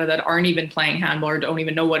in Canada that aren't even playing handball or don't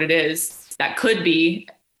even know what it is, that could be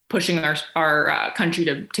pushing our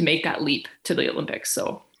country to make that leap to the Olympics.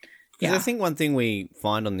 So, yeah. I think one thing we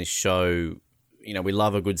find on this show we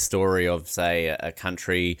love a good story of, say, a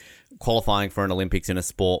country qualifying for an Olympics in a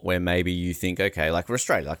sport where maybe you think, okay, like for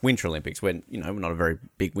Australia, like Winter Olympics, when, we're not a very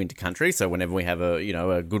big winter country. So whenever we have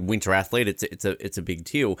a good winter athlete, it's a big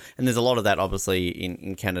deal. And there's a lot of that obviously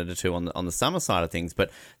in Canada too on the summer side of things. But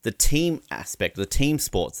the team aspect, the team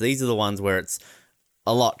sports, these are the ones where it's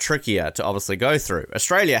a lot trickier to obviously go through.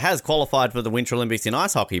 Australia has qualified for the Winter Olympics in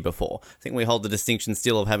ice hockey before. I think we hold the distinction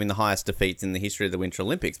still of having the highest defeats in the history of the Winter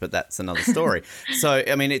Olympics, but that's another story. So,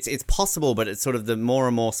 I mean, it's possible, but it's sort of the more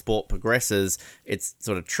and more sport progresses, it's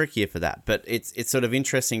sort of trickier for that. But it's sort of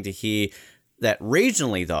interesting to hear that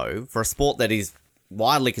regionally, though, for a sport that is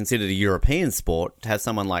widely considered a European sport, to have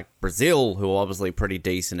someone like Brazil, who are obviously pretty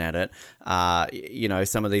decent at it,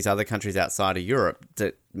 some of these other countries outside of Europe,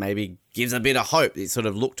 that maybe gives a bit of hope. They sort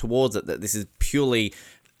of look towards it, that this is purely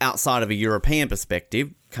outside of a European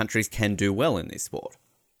perspective, countries can do well in this sport.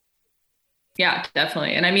 Yeah,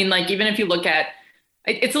 definitely. And I mean, like, even if you look at,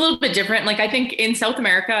 it's a little bit different. Like, I think in South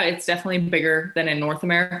America, it's definitely bigger than in North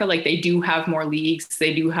America. Like, they do have more leagues.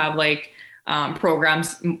 They do have like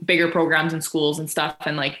programs, bigger programs in schools and stuff.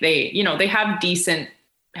 And like, they have decent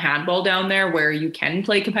handball down there where you can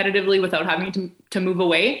play competitively without having to move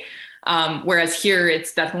away. Whereas here,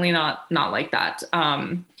 it's definitely not like that.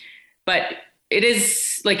 But it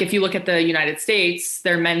is, like, if you look at the United States,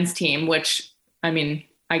 their men's team, which, I mean,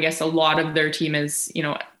 I guess a lot of their team is,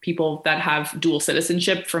 people that have dual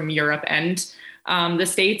citizenship from Europe and the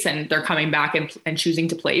States, and they're coming back and choosing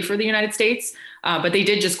to play for the United States. But they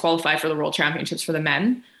did just qualify for the World Championships for the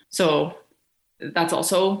men. So that's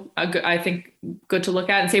also, I think, good to look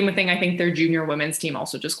at. And same thing, I think their junior women's team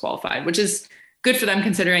also just qualified, which is good for them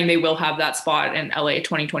considering they will have that spot in LA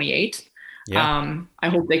 2028. Yeah. I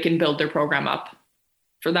hope they can build their program up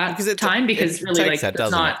for that because really, like,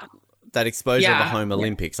 it's not... That exposure of the home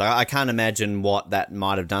Olympics. I can't imagine what that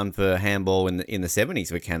might have done for handball in the 70s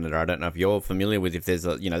for Canada. I don't know if you're familiar with, if there's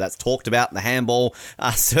that's talked about in the handball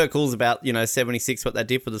circles about, 76, what that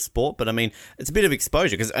did for the sport. But I mean, it's a bit of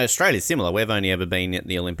exposure because Australia's similar. We've only ever been at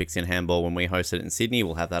the Olympics in handball when we hosted it in Sydney.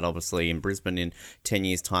 We'll have that obviously in Brisbane in 10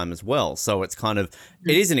 years' time as well. So it's kind of,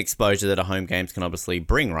 it is an exposure that a home games can obviously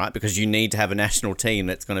bring, right? Because you need to have a national team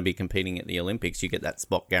that's going to be competing at the Olympics. You get that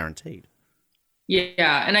spot guaranteed.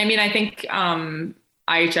 Yeah. And I mean, I think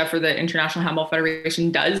IHF, or the International Handball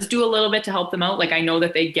Federation, does do a little bit to help them out. Like, I know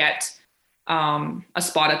that they get a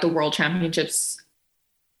spot at the World Championships,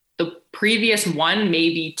 the previous one,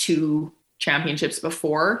 maybe 2 championships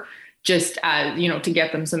before, just as, to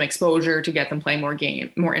get them some exposure, to get them playing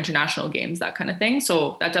more international games, that kind of thing.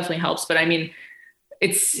 So that definitely helps. But I mean,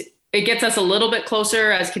 it gets us a little bit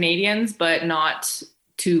closer as Canadians, but not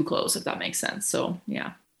too close, if that makes sense. So,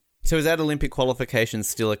 yeah. So is that Olympic qualification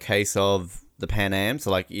still a case of the Pan Am?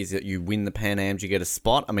 So, like, is it you win the Pan Ams, you get a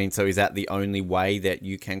spot? I mean, so is that the only way that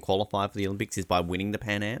you can qualify for the Olympics, is by winning the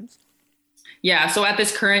Pan Ams? Yeah. So at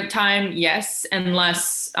this current time, yes,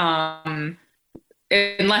 unless say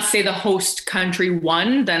the host country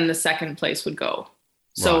won, then the second place would go.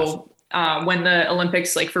 So when the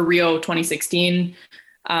Olympics, like for Rio 2016,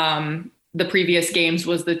 the previous games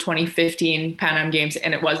was the 2015 Pan Am Games,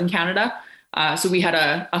 and it was in Canada. So we had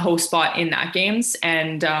a host spot in that games,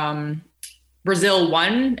 and Brazil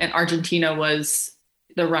won, and Argentina was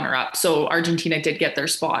the runner-up. So Argentina did get their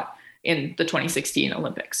spot in the 2016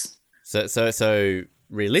 Olympics. So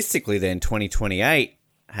realistically, then 2028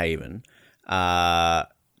 Haven,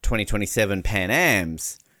 2027 Pan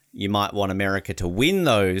Ams, you might want America to win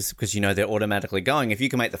those because they're automatically going. If you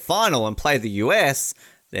can make the final and play the US,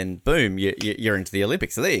 then boom, you're into the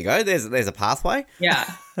Olympics. So there you go. There's a pathway.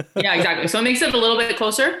 Yeah, exactly. So it makes it a little bit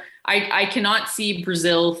closer. I cannot see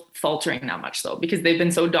Brazil faltering that much though, because they've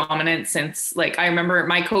been so dominant since, like, I remember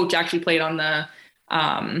my coach actually played on the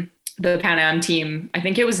Pan Am team. I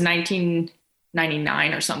think it was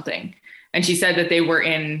 1999 or something. And she said that they were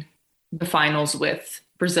in the finals with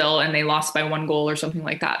Brazil and they lost by 1 goal or something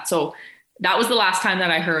like that. So that was the last time that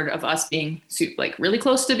I heard of us being like really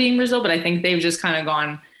close to being Brazil, but I think they've just kind of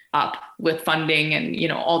gone up with funding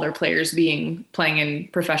and, all their players playing in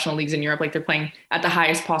professional leagues in Europe. Like, they're playing at the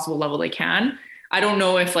highest possible level they can. I don't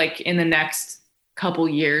know if, like, in the next couple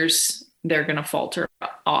years, they're going to falter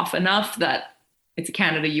off enough that it's a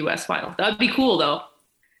Canada-US final. That'd be cool though.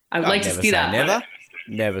 I would like to see that.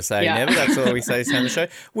 Never say never. That's all we say on the show.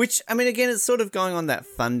 Which, I mean, again, it's sort of going on that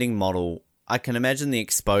funding model. I can imagine the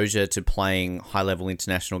exposure to playing high-level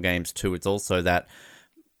international games too. It's also that,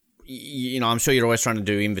 I'm sure you're always trying to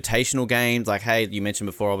do invitational games. Like, hey, you mentioned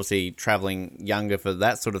before, obviously traveling younger for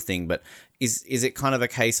that sort of thing. But is it kind of a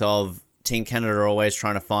case of Team Canada are always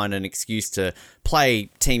trying to find an excuse to play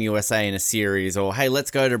Team USA in a series, or, hey,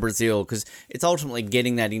 let's go to Brazil, because it's ultimately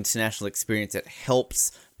getting that international experience that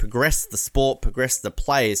helps progress the sport, progress the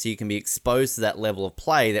players, so you can be exposed to that level of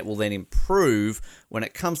play that will then improve when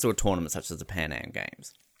it comes to a tournament such as the Pan Am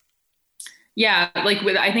Games. Yeah,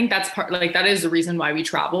 I think that's that is the reason why we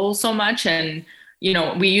travel so much. And,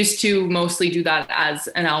 we used to mostly do that as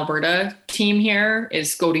an Alberta team here,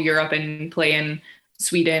 is go to Europe and play in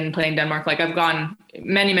Sweden, play in Denmark. I've gone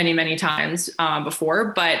many, many, many times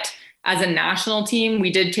before, but as a national team,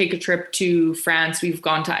 we did take a trip to France. We've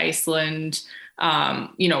gone to Iceland.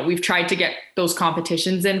 We've tried to get those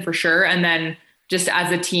competitions in for sure. And then just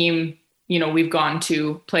as a team, we've gone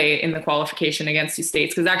to play in the qualification against the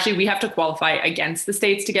States, because actually we have to qualify against the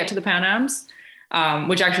States to get to the Pan Ams,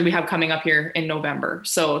 which actually we have coming up here in November.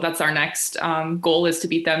 So that's our next goal, is to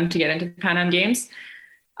beat them to get into the Pan Am Games.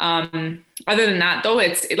 Other than that, though,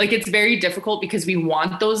 it's very difficult because we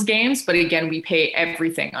want those games, but again, we pay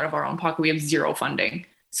everything out of our own pocket. We have zero funding.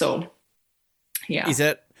 So,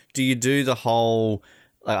 yeah. Do you do the whole,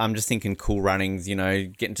 I'm just thinking Cool Runnings,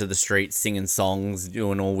 getting to the streets, singing songs,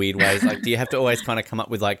 doing all weird ways. Do you have to always kind of come up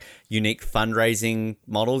with unique fundraising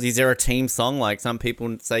models? Is there a team song? Some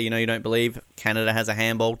people say, you don't believe Canada has a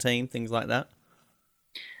handball team, things like that.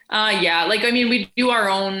 Yeah. We do our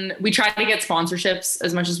own, we try to get sponsorships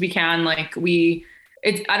as much as we can.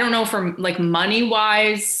 I don't know, from money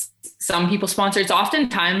wise, some people sponsor. It's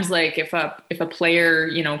oftentimes if a player,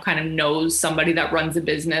 kind of knows somebody that runs a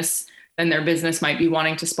business, then their business might be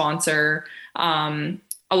wanting to sponsor. A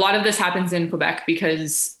lot of this happens in Quebec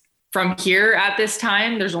because from here at this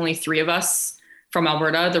time, there's only 3 of us from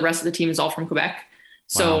Alberta. The rest of the team is all from Quebec.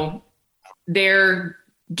 So they're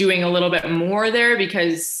doing a little bit more there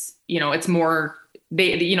because, it's more,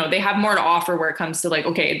 they have more to offer where it comes to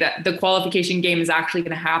the qualification game is actually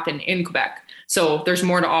going to happen in Quebec. So there's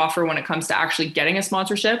more to offer when it comes to actually getting a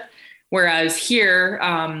sponsorship. Whereas here,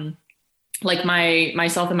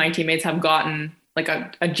 myself and my teammates have gotten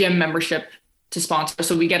a gym membership to sponsor.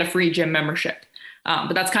 So we get a free gym membership.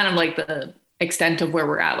 But that's kind of the extent of where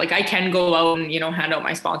we're at. I can go out and, hand out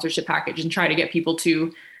my sponsorship package and try to get people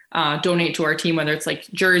to donate to our team, whether it's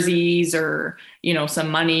jerseys or, some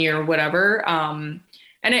money or whatever.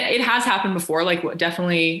 And it has happened before,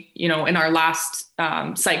 definitely, in our last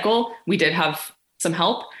cycle, we did have some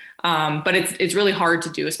help. But it's really hard to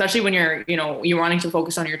do, especially when you're wanting to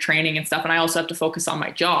focus on your training and stuff. And I also have to focus on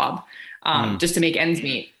my job just to make ends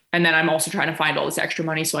meet. And then I'm also trying to find all this extra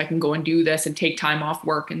money so I can go and do this and take time off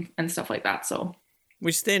work and stuff like that. So.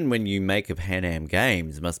 Which then, when you make a Pan Am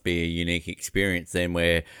Games, must be a unique experience then,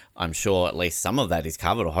 where I'm sure at least some of that is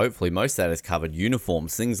covered, or hopefully most of that is covered,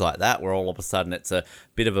 uniforms, things like that, where all of a sudden it's a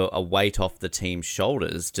bit of a weight off the team's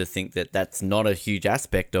shoulders to think that that's not a huge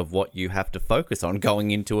aspect of what you have to focus on going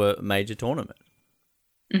into a major tournament.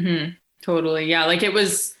 Mm-hmm. Totally. Yeah. It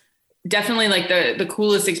was definitely the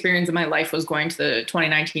coolest experience of my life was going to the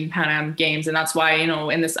 2019 Pan Am Games. And that's why,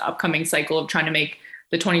 in this upcoming cycle of trying to make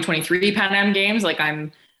the 2023 Pan Am Games,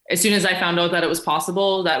 as soon as I found out that it was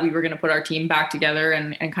possible that we were going to put our team back together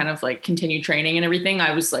and kind of continue training and everything,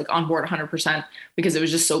 I was on board 100% because it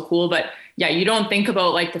was just so cool. But yeah, you don't think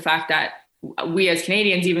about the fact that we as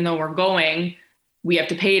Canadians, even though we're going, we have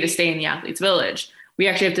to pay to stay in the Athletes Village. We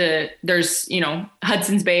actually have to, there's,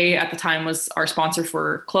 Hudson's Bay at the time was our sponsor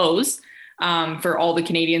for clothes, for all the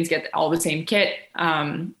Canadians get all the same kit.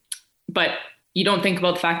 But you don't think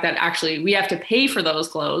about the fact that actually we have to pay for those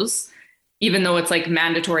clothes, even though it's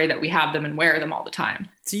mandatory that we have them and wear them all the time.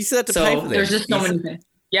 So you still have to pay for them. There's just so many things.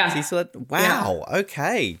 Yeah. So you still have, wow. Yeah.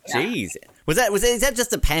 Okay. Jeez. Yeah. Is that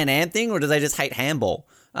just a Pan Am thing, or do they just hate handball?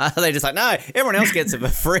 They just no, everyone else gets it for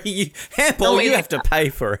free. Handball, you have to pay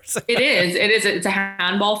for it. It is. It's a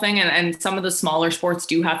handball thing. And some of the smaller sports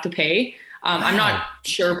do have to pay. I'm not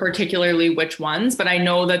sure particularly which ones, but I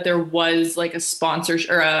know that there was a sponsorship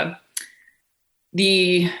or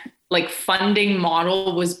the funding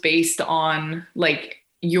model was based on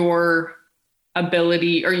your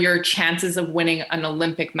ability or your chances of winning an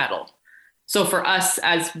Olympic medal. So for us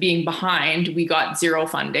as being behind, we got zero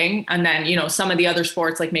funding. And then, some of the other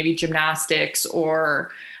sports maybe gymnastics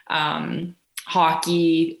or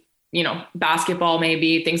hockey, basketball,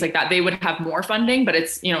 maybe things like that, they would have more funding, but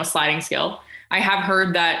it's, a sliding scale. I have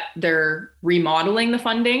heard that they're remodeling the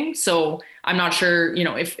funding. So I'm not sure,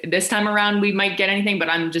 if this time around we might get anything, but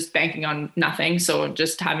I'm just banking on nothing. So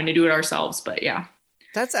just having to do it ourselves. But yeah.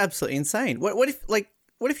 That's absolutely insane. What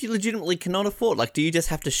if you legitimately cannot afford? Do you just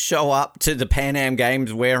have to show up to the Pan Am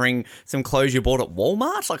Games wearing some clothes you bought at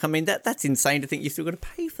Walmart? That's insane to think you still got to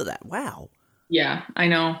pay for that. Wow. Yeah, I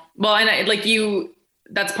know. Well, and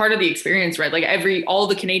that's part of the experience, right? Like all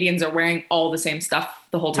the Canadians are wearing all the same stuff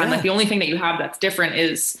the whole time. Yeah. Like the only thing that you have that's different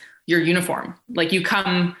is your uniform. Like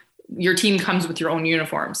your team comes with your own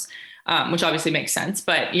uniforms, which obviously makes sense.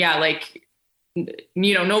 But yeah, like,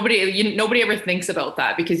 nobody ever thinks about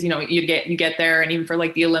that because, you get there, and even for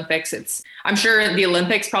like the Olympics, I'm sure the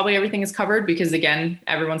Olympics probably everything is covered because again,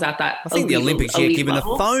 everyone's at that. I think the Olympics you get given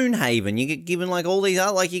level. a phone, Haven. You get given like all these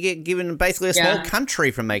other, like you get given basically a small country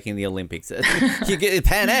from making the Olympics. You get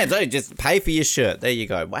Pan Ams, just pay for your shirt. There you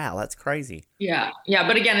go. Wow, that's crazy. Yeah.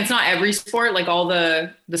 But again, it's not every sport. Like all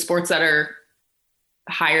the sports that are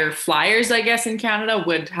higher flyers, I guess, in Canada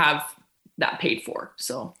would have that paid for.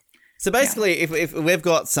 So basically, if we've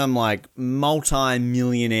got some like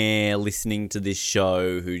multi-millionaire listening to this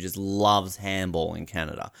show who just loves handball in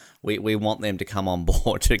Canada, we want them to come on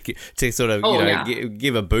board to sort of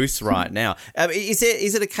give a boost right now. Is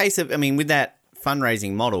it a case of, with that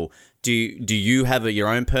fundraising model, do you have your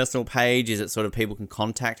own personal page? Is it sort of people can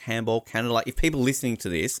contact Handball Canada? Like if people listening to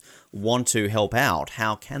this want to help out,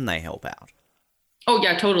 how can they help out? Oh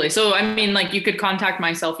yeah, totally. So, like you could contact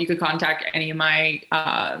myself, you could contact any of my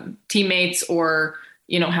teammates or,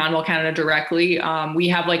 Handball Canada directly. We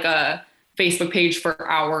have like a Facebook page for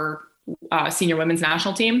our senior women's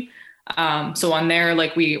national team. So on there,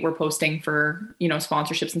 like we're posting for,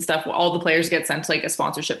 sponsorships and stuff. All the players get sent like a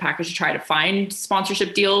sponsorship package to try to find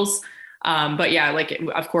sponsorship deals. But yeah, like,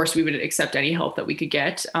 of course we would accept any help that we could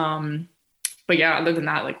get. But yeah, other than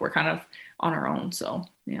that, like we're kind of on our own. So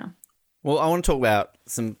yeah. Well, I want to talk about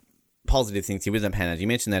some positive things here with the Pan Ams. You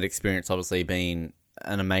mentioned that experience obviously being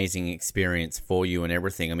an amazing experience for you and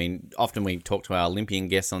everything. Often we talk to our Olympian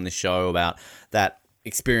guests on this show about that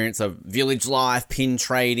experience of village life, pin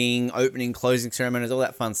trading, opening, closing ceremonies, all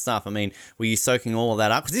that fun stuff. Were you soaking all of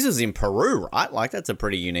that up? Because this was in Peru, right? Like that's a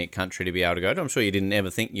pretty unique country to be able to go to. I'm sure you didn't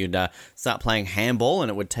ever think you'd start playing handball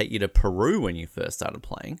and it would take you to Peru when you first started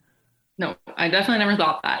playing. No, I definitely never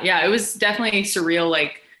thought that. Yeah, it was definitely surreal.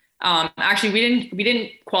 Like, actually, we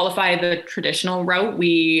didn't qualify the traditional route.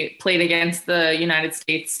 We played against the United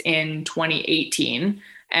States in 2018,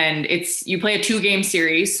 and you play a 2-game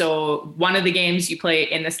series. So one of the games you play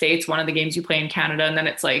in the States, one of the games you play in Canada, and then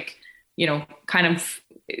it's like, kind of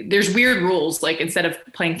there's weird rules. Like instead of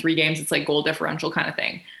playing 3 games, it's like goal differential kind of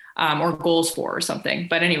thing, or goals for or something.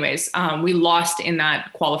 But anyways, we lost in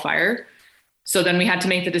that qualifier. So then we had to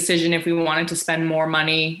make the decision if we wanted to spend more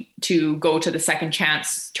money to go to the second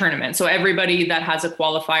chance tournament. So everybody that has a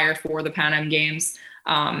qualifier for the Pan Am Games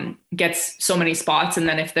gets so many spots. And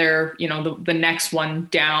then if they're, the next one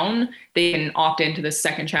down, they can opt into the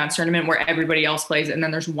second chance tournament where everybody else plays. And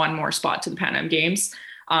then there's one more spot to the Pan Am Games.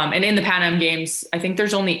 And in the Pan Am Games, I think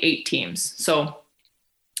there's only 8 teams. So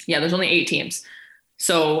yeah, there's only 8 teams.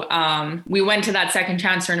 So we went to that second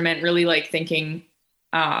chance tournament really like thinking,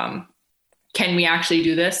 can we actually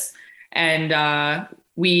do this? And our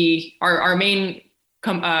main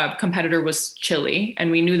competitor was Chile,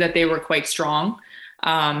 and we knew that they were quite strong.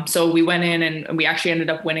 So we went in and we actually ended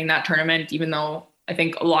up winning that tournament, even though I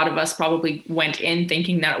think a lot of us probably went in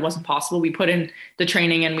thinking that it wasn't possible. We put in the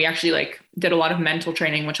training and we actually like did a lot of mental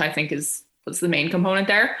training, which I think was the main component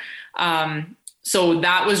there. So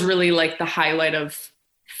that was really like the highlight of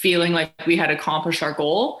feeling like we had accomplished our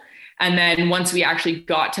goal. And then once we actually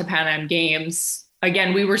got to Pan Am Games,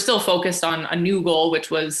 again, we were still focused on a new goal, which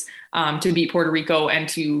was to beat Puerto Rico and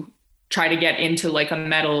to try to get into like a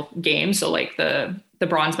medal game. So like the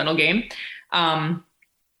bronze medal game.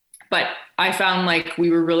 But I found like we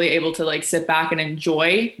were really able to like sit back and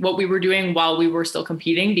enjoy what we were doing while we were still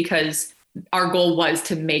competing because our goal was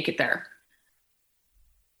to make it there.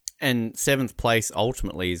 And 7th place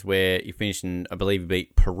ultimately is where you finished, and I believe you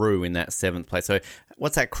beat Peru in that 7th place. So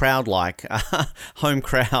what's that crowd like? Home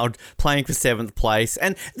crowd playing for 7th place.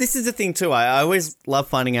 And this is the thing too. I always love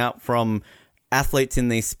finding out from athletes in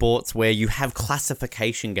these sports where you have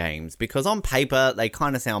classification games, because on paper they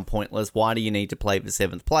kind of sound pointless. Why do you need to play for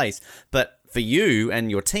 7th place? But for you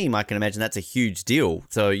and your team, I can imagine that's a huge deal.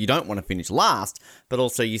 So you don't want to finish last, but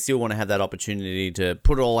also you still want to have that opportunity to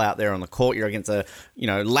put it all out there on the court. You're against a,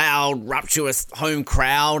 loud, rapturous home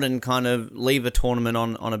crowd and kind of leave a tournament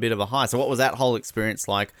on a bit of a high. So what was that whole experience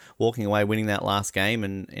like, walking away, winning that last game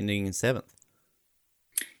and ending in 7th?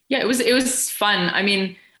 Yeah, it was fun.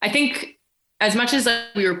 I think as much as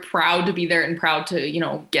we were proud to be there and proud to,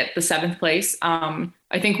 get the 7th place,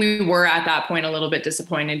 I think we were at that point a little bit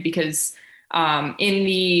disappointed because I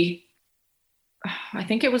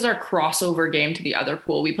think it was our crossover game to the other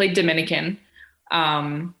pool. We played Dominican,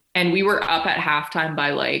 and we were up at halftime by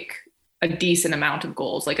like a decent amount of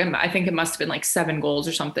goals. Like I think it must have been like 7 goals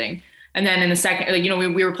or something. And then in the second, like,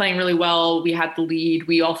 we were playing really well. We had the lead.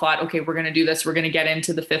 We all thought, okay, we're going to do this. We're going to get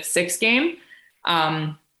into the 5th, 6th game.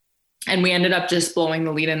 And we ended up just blowing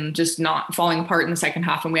the lead and just not falling apart in the second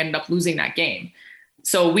half. And we ended up losing that game.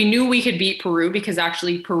 So we knew we could beat Peru because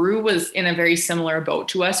actually Peru was in a very similar boat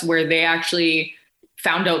to us, where they actually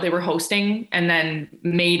found out they were hosting and then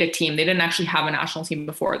made a team. They didn't actually have a national team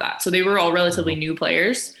before that. So they were all relatively new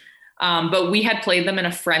players. But we had played them in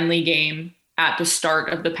a friendly game at the start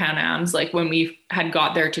of the Pan Ams, like when we had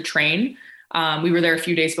got there to train. We were there a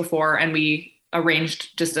few days before and we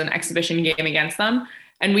arranged just an exhibition game against them.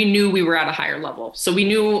 And we knew we were at a higher level. So we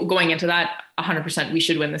knew going into that 100% we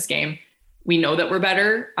should win this game. We know that we're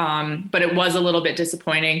better, but it was a little bit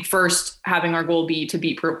disappointing. First, having our goal be to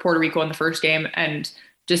beat Puerto Rico in the first game, and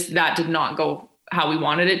just that did not go how we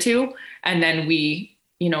wanted it to. And then we,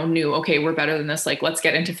 knew, okay, we're better than this. Like, let's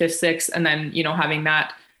get into 5th, 6th. And then, having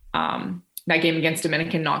that game against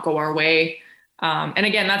Dominican not go our way. And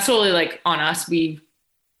again, that's totally like on us.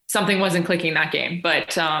 Something wasn't clicking that game,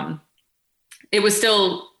 but it was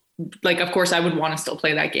still like, of course I would want to still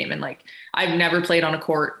play that game. And like, I've never played on a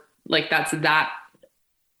court like that's that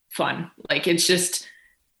fun. Like, it's just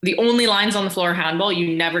the only lines on the floor handball.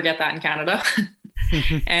 You never get that in Canada.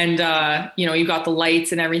 And, you got the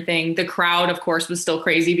lights and everything. The crowd, of course, was still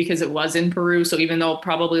crazy because it was in Peru. So even though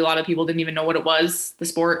probably a lot of people didn't even know what it was, the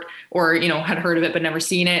sport, or, had heard of it, but never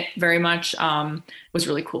seen it very much, was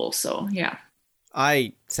really cool. So, yeah.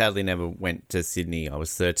 I sadly never went to Sydney. I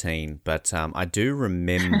was 13, but I do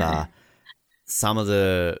remember some of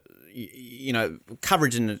the,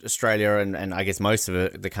 coverage in Australia and I guess most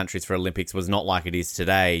of the countries for Olympics was not like it is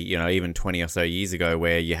today, even 20 or so years ago,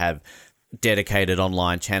 where you have dedicated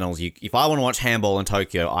online channels. If I want to watch handball in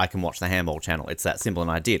Tokyo, I can watch the handball channel. It's that simple, and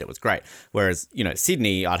I did. It was great. Whereas,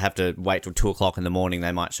 Sydney, I'd have to wait till 2:00 in the morning.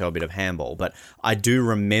 They might show a bit of handball, but I do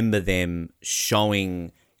remember them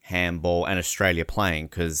showing handball and Australia playing,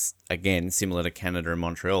 because again, similar to Canada and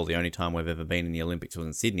Montreal, the only time we've ever been in the Olympics was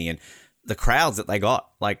in Sydney, and the crowds that they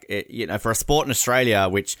got, like, for a sport in Australia,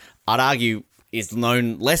 which I'd argue is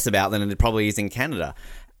known less about than it probably is in Canada.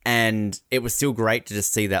 And it was still great to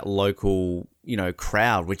just see that local,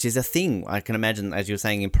 crowd, which is a thing. I can imagine, as you were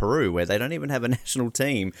saying, in Peru, where they don't even have a national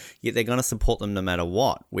team, yet they're going to support them no matter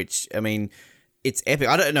what, which, I mean, it's epic.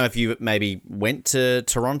 I don't know if you maybe went to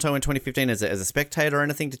Toronto in 2015 as a spectator or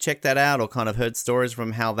anything to check that out, or kind of heard stories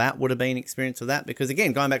from how that would have been experienced with that. Because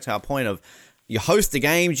again, going back to our point of, you host the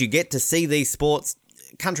games, you get to see these sports.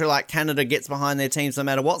 A country like Canada gets behind their teams no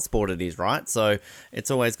matter what sport it is, right? So it's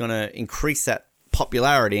always going to increase that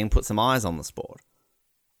popularity and put some eyes on the sport.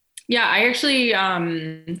 Yeah, I actually,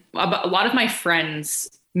 a lot of my friends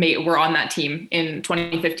were on that team in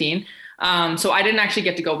 2015. So I didn't actually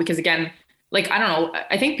get to go because, again, like, I don't know,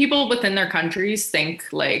 I think people within their countries think,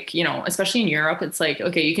 like, especially in Europe, it's like,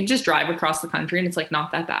 okay, you can just drive across the country and it's like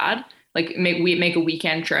not that bad. Like, we make a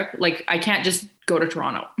weekend trip. Like, I can't just go to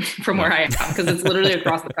Toronto from where I am because it's literally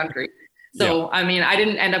across the country. So, yeah. I mean, I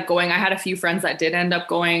didn't end up going. I had a few friends that did end up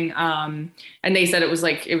going. And they said it was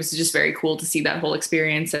just very cool to see that whole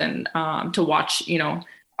experience and to watch,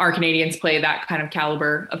 our Canadians play that kind of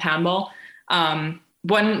caliber of handball.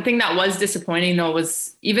 One thing that was disappointing, though,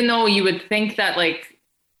 was even though you would think that, like,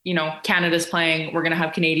 Canada's playing, we're going to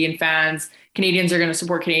have Canadian fans, Canadians are going to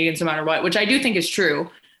support Canadians no matter what, which I do think is true.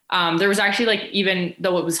 There was actually, like, even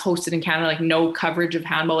though it was hosted in Canada, like, no coverage of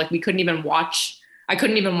handball. Like, I couldn't even watch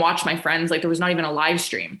my friends. Like, there was not even a live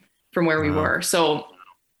stream from where we were. So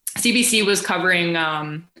CBC was covering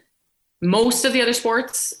most of the other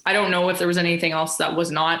sports. I don't know if there was anything else that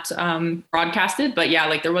was not broadcasted, but yeah,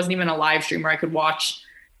 like, there wasn't even a live stream where I could watch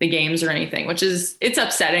the games or anything, it's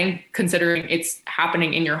upsetting considering it's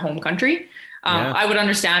happening in your home country. Yeah. I would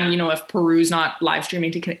understand, if Peru's not live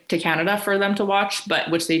streaming to Canada for them to watch, but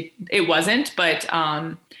it wasn't. But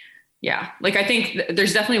yeah, like, I think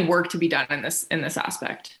there's definitely work to be done in this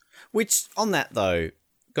aspect. Which, on that though,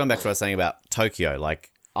 going back to what I was saying about Tokyo,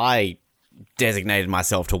 like, I designated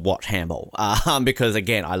myself to watch handball because,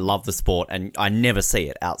 again, I love the sport and I never see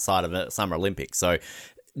it outside of a Summer Olympics. So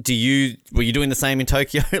were you doing the same in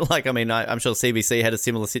Tokyo? Like, I mean, I'm sure CBC had a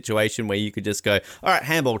similar situation where you could just go, all right,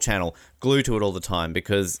 handball channel, glue to it all the time.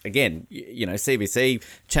 Because, again, CBC,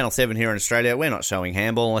 Channel 7 here in Australia, we're not showing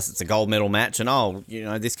handball unless it's a gold medal match. And,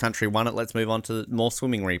 this country won it. Let's move on to more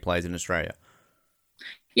swimming replays in Australia.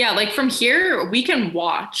 Yeah, like, from here, we can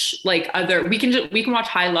watch, like, we can watch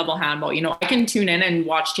high level handball. I can tune in and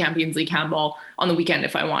watch Champions League handball on the weekend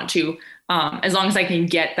if I want to, as long as I can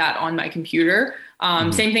get that on my computer.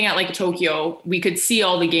 Same thing at, like, Tokyo. We could see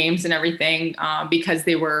all the games and everything because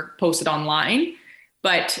they were posted online.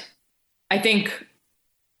 But I think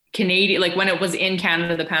Canadian, like when it was in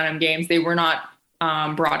Canada, the Pan Am Games, they were not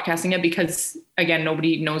broadcasting it because, again,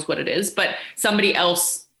 nobody knows what it is. But somebody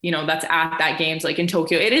else, that's at that games, like in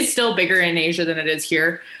Tokyo, it is still bigger in Asia than it is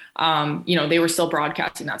here. They were still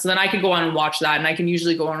broadcasting that. So then I could go on and watch that. And I can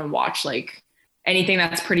usually go on and watch like anything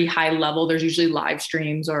that's pretty high level. There's usually live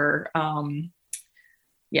streams or,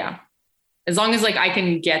 as long as like I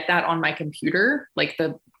can get that on my computer, like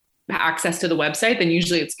the access to the website, then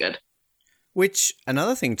usually it's good. Which,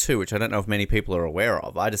 another thing too, which I don't know if many people are aware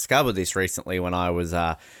of, I discovered this recently when I was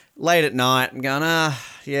late at night and going,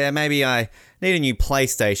 maybe I need a new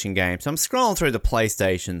PlayStation game. So I'm scrolling through the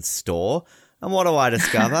PlayStation store, and what do I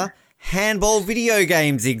discover? Handball video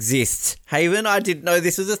games exist. Haven, I didn't know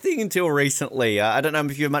this was a thing until recently. I don't know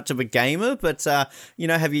if you're much of a gamer, but,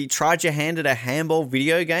 have you tried your hand at a handball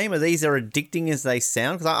video game? Are these as addicting as they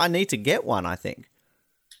sound? Because I need to get one, I think.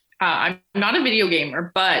 I'm not a video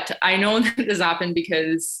gamer, but I know that this happened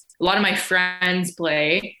because a lot of my friends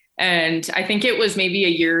play. And I think it was maybe a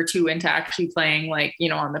year or two into actually playing, like,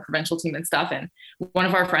 on the provincial team and stuff. And one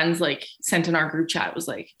of our friends, like, sent in our group chat, was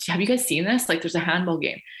like, have you guys seen this? Like, there's a handball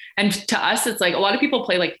game. And to us, it's like a lot of people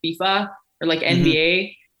play like FIFA or like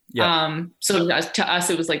NBA. Yeah. So to us,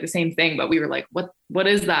 it was like the same thing, but we were like, what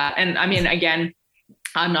is that? And I mean, again,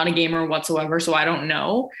 I'm not a gamer whatsoever, so I don't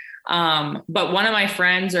know. But one of my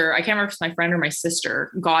friends, or I can't remember if it's my friend or my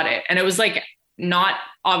sister, got it. And it was like, not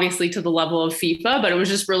obviously to the level of FIFA, but it was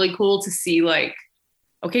just really cool to see like,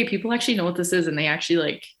 okay, people actually know what this is. And they actually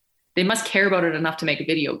like, they must care about it enough to make a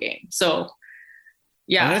video game. So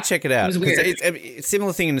yeah, I'm going to check it out. It was weird. It's a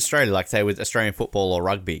similar thing in Australia, like say with Australian football or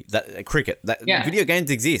rugby, cricket. Video games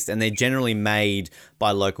exist, and they're generally made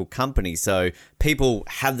by local companies. So people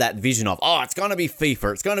have that vision of, it's going to be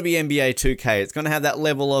FIFA, it's going to be NBA 2K, it's going to have that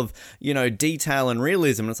level of detail and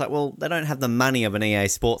realism. And it's like, well, they don't have the money of an EA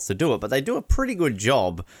Sports to do it, but they do a pretty good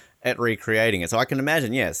job at recreating it. So I can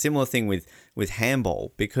imagine, similar thing with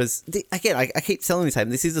handball, because again, I keep telling you,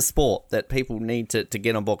 this is a sport that people need to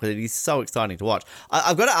get on board because it is so exciting to watch.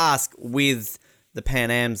 I've got to ask, with the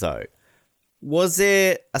Pan Ams though, was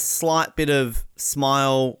there a slight bit of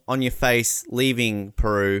smile on your face leaving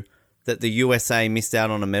Peru that the USA missed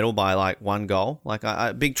out on a medal by like one goal? Like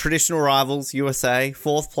big traditional rivals, USA,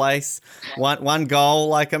 4th place, one goal.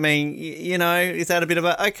 Like, I mean, is that a bit of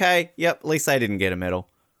a, okay, yep, at least they didn't get a medal?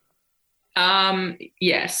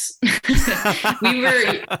 Yes. We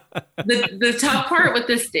were, the tough part with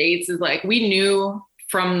the States is like, we knew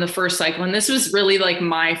from the first cycle, and this was really like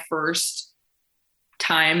my first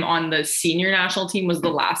time on the senior national team was the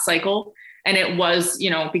last cycle. And it was,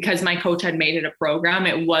 because my coach had made it a program,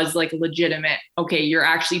 it was like legitimate. Okay, you're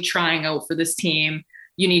actually trying out for this team.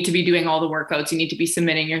 You need to be doing all the workouts. You need to be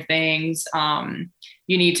submitting your things.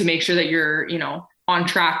 You need to make sure that you're, on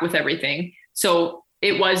track with everything. So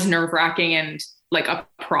it was nerve-wracking and like a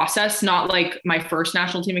process, not like my first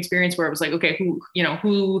national team experience where it was like, okay, who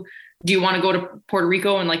do you want to go to Puerto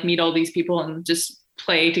Rico and like meet all these people and just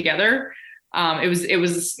play together? It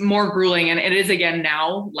was more grueling, and it is again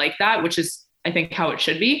now like that, which is, I think, how it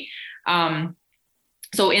should be.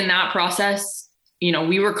 So in that process,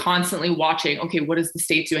 we were constantly watching, okay, what is the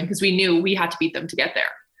States doing? Because we knew we had to beat them to get there.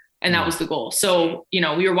 And that was the goal. So,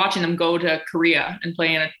 we were watching them go to Korea and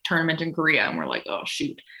play in a tournament in Korea. And we're like, oh,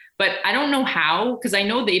 shoot. But I don't know how, because I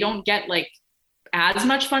know they don't get like as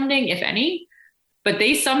much funding, if any, but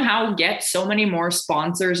they somehow get so many more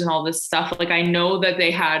sponsors and all this stuff. Like, I know that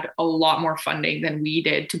they had a lot more funding than we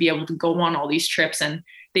did to be able to go on all these trips. And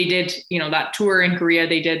they did, that tour in Korea.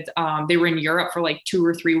 They did, they were in Europe for like 2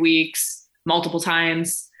 or 3 weeks, multiple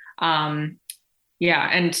times. And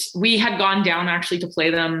we had gone down actually to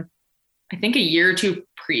play them, I think a year or two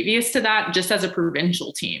previous to that, just as a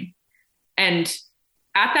provincial team. And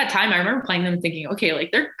at that time, I remember playing them thinking, okay,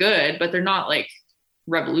 like they're good, but they're not like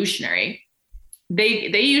revolutionary.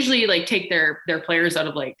 They usually like take their players out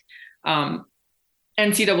of like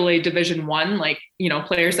NCAA Division I, like,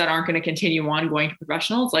 players that aren't going to continue on going to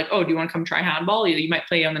professional. It's like, oh, do you want to come try handball? You might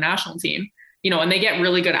play on the national team, and they get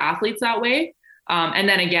really good athletes that way. And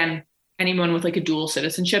then again, anyone with like a dual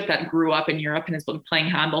citizenship that grew up in Europe and has been playing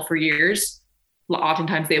handball for years,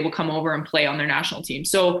 oftentimes they will come over and play on their national team.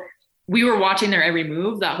 So we were watching their every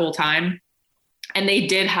move that whole time, and they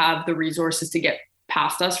did have the resources to get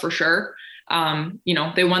past us for sure.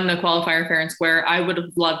 They won the qualifier fair and square. I would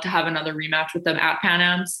have loved to have another rematch with them at Pan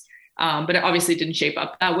Am's, but it obviously didn't shape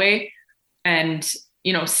up that way. And,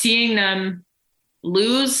 seeing them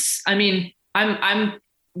lose, I mean, I'm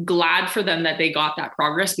glad for them that they got that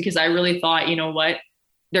progress, because I really thought,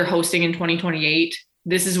 they're hosting in 2028.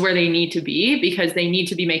 This is where they need to be, because they need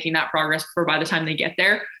to be making that progress for by the time they get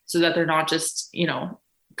there, so that they're not just,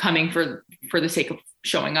 coming for the sake of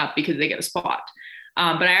showing up because they get a spot.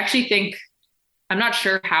 But I actually think, I'm not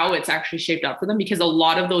sure how it's actually shaped up for them, because a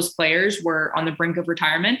lot of those players were on the brink of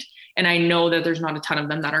retirement. And I know that there's not a ton of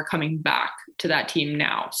them that are coming back to that team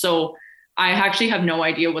now. So I actually have no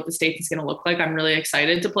idea what the States is going to look like. I'm really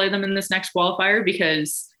excited to play them in this next qualifier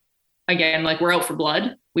because, again, like, we're out for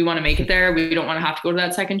blood. We want to make it there. We don't want to have to go to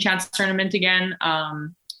that second chance tournament again.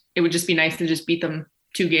 It would just be nice to just beat them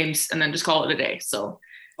 2 games and then just call it a day. So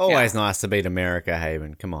always nice to beat America,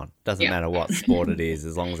 Haven. Come on. Doesn't matter what sport it is,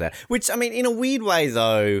 as long as that. Which, I mean, in a weird way,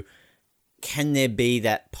 though, can there be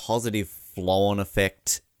that positive flow-on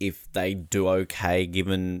effect if they do okay,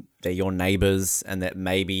 given they're your neighbours, and that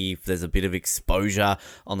maybe if there's a bit of exposure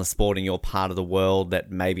on the sport in your part of the world, that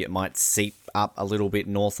maybe it might seep up a little bit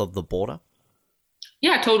north of the border?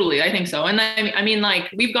 Yeah, totally. I think so. And I mean,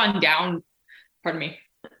 like, we've gone down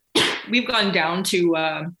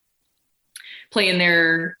to play in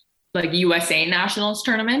their like USA nationals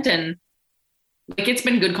tournament, and like, it's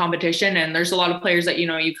been good competition, and there's a lot of players that, you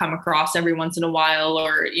know, you come across every once in a while,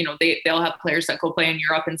 or, you know, they'll have players that go play in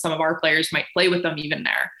Europe, and some of our players might play with them even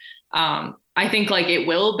there. I think like it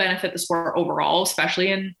will benefit the sport overall,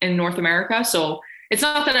 especially in North America. So it's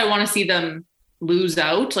not that I want to see them lose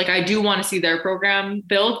out. Like, I do want to see their program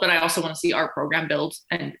build, but I also want to see our program build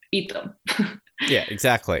and beat them. Yeah,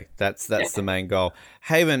 exactly. That's the main goal.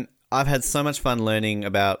 Haven, I've had so much fun learning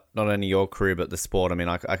about not only your career, but the sport. I mean,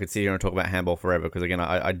 I could sit here and talk about handball forever because, again,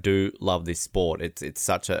 I do love this sport. It's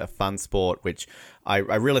such a fun sport, which I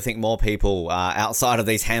really think more people outside of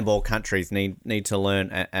these handball countries need to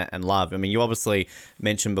learn and love. I mean, you obviously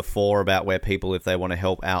mentioned before about where people, if they want to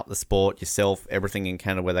help out the sport, yourself, everything in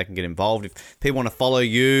Canada where they can get involved. If people want to follow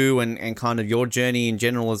you and kind of your journey in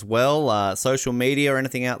general as well, social media or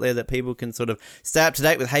anything out there that people can sort of stay up to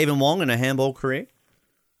date with Haven Wong and her handball career?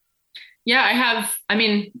 Yeah, I have. I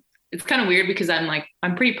mean, it's kind of weird because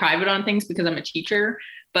I'm pretty private on things because I'm a teacher.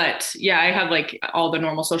 But yeah, I have like all the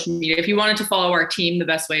normal social media. If you wanted to follow our team, the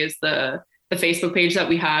best way is the Facebook page that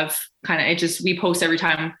we have. We post every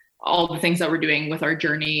time all the things that we're doing with our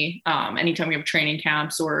journey. Anytime we have training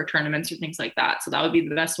camps or tournaments or things like that. So that would be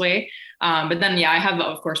the best way. But then, yeah, I have,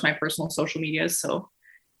 of course, my personal social medias. So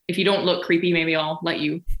if you don't look creepy, maybe I'll let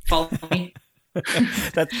you follow me.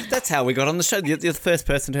 That's how we got on the show. You're the first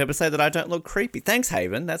person to ever say that I don't look creepy. Thanks,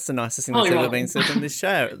 Haven. That's the nicest thing that's ever been said on this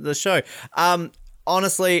show. The show.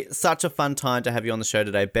 Honestly, such a fun time to have you on the show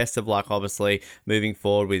today. Best of luck, obviously, moving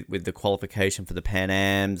forward with the qualification for the Pan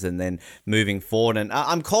Ams and then moving forward. And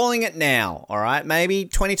I'm calling it now, all right? Maybe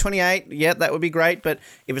 2028. Yeah, that would be great. But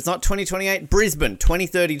if it's not 2028, Brisbane,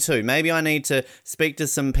 2032. Maybe I need to speak to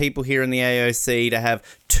some people here in the AOC to have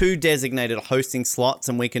 2 designated hosting slots,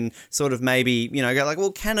 and we can sort of maybe, you know, go like,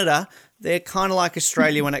 well, Canada, they're kind of like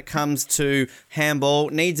Australia when it comes to handball,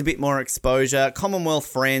 needs a bit more exposure. Commonwealth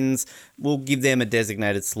friends, we'll give them a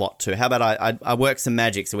designated slot too. How about I work some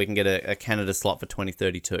magic so we can get a Canada slot for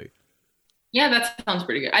 2032? Yeah, that sounds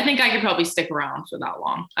pretty good. I think I could probably stick around for that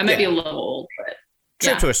long. I might be a little old, but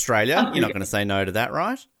trip to Australia, you're not going to say no to that,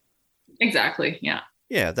 right? Exactly, yeah.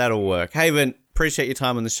 Yeah, that'll work. Haven, appreciate your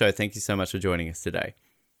time on the show. Thank you so much for joining us today.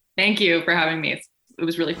 Thank you for having me. It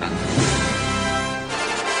was really fun.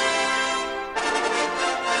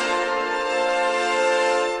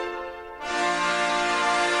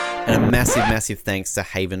 And a massive, massive thanks to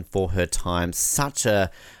Haven for her time. Such an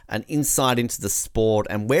insight into the sport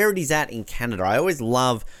and where it is at in Canada. I always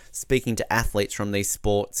love speaking to athletes from these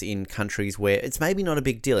sports in countries where it's maybe not a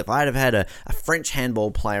big deal. If I'd have had a French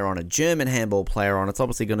handball player on, a German handball player on, it's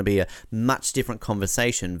obviously going to be a much different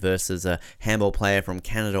conversation versus a handball player from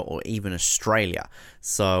Canada or even Australia.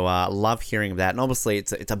 So love hearing that. And obviously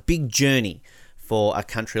it's a big journey for a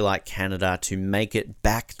country like Canada to make it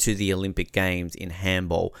back to the Olympic Games in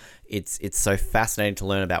handball. It's so fascinating to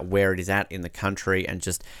learn about where it is at in the country and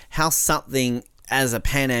just how something as a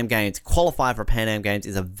Pan Am Games, qualify for Pan Am Games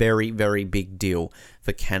is a very, very big deal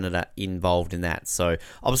for Canada involved in that. So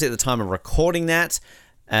obviously at the time of recording that,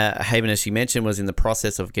 Haven, as she mentioned, was in the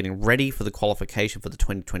process of getting ready for the qualification for the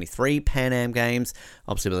 2023 Pan Am Games.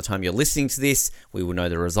 Obviously, by the time you're listening to this, we will know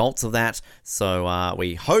the results of that. So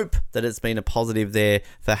we hope that it's been a positive there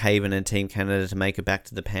for Haven and Team Canada to make it back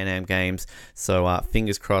to the Pan Am Games. So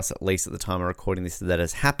fingers crossed, at least at the time of recording this, that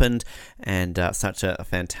has happened. And such a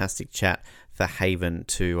fantastic chat for Haven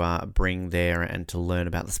to bring there and to learn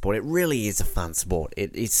about the sport. It really is a fun sport.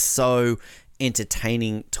 It is so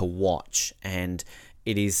entertaining to watch, and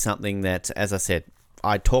it is something that, as I said,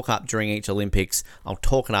 I talk up during each Olympics. I'll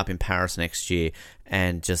talk it up in Paris next year,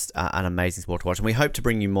 and just an amazing sport to watch. And we hope to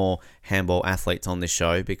bring you more handball athletes on this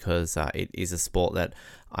show, because it is a sport that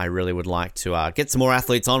I really would like to get some more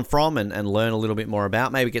athletes on from and learn a little bit more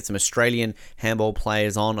about. Maybe get some Australian handball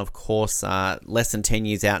players on. Of course, less than 10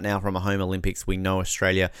 years out now from a home Olympics. We know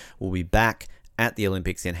Australia will be back at the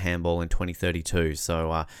Olympics in handball in 2032.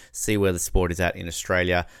 So see where the sport is at in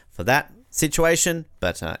Australia for that situation.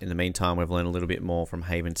 But in the meantime, we've learned a little bit more from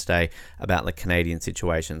Haven today about the Canadian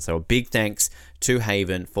situation. So a big thanks to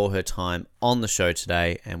Haven for her time on the show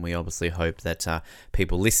today. And we obviously hope that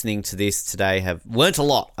people listening to this today have learnt a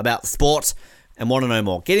lot about the sport and want to know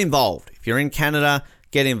more. Get involved. If you're in Canada,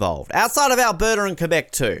 get involved. Outside of Alberta and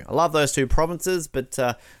Quebec too. I love those two provinces, but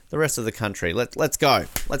the rest of the country, let's go.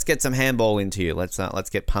 Let's get some handball into you. Let's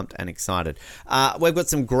get pumped and excited. We've got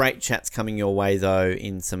some great chats coming your way though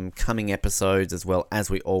in some coming episodes, as well as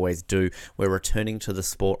we always do. We're returning to the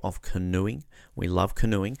sport of canoeing. We love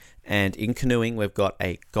canoeing, and in canoeing we've got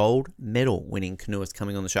a gold medal winning canoeist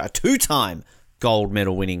coming on the show. A 2-time gold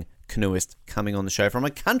medal winning canoeist coming on the show from a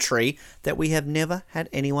country that we have never had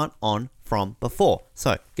anyone on from before.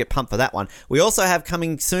 So get pumped for that one. We also have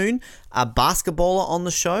coming soon a basketballer on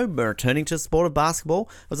the show. We're returning to the sport of basketball.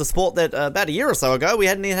 It was a sport that about a year or so ago we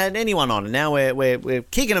hadn't had anyone on, and now we're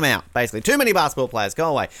kicking them out, basically. Too many basketball players. Go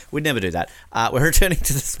away. We'd never do that. We're returning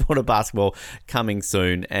to the sport of basketball coming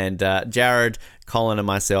soon, and Jared, Colin and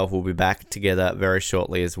myself will be back together very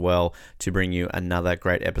shortly as well to bring you another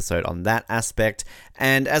great episode on that aspect.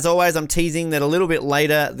 And as always, I'm teasing that a little bit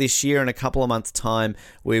later this year, in a couple of months' time,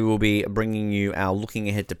 we will be bringing you our Looking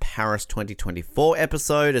Ahead to Paris 2024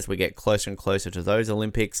 episode as we get closer and closer to those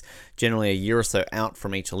Olympics. Generally a year or so out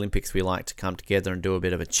from each Olympics, we like to come together and do a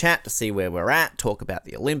bit of a chat to see where we're at, talk about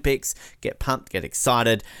the Olympics, get pumped, get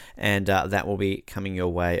excited, and that will be coming your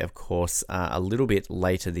way, of course, a little bit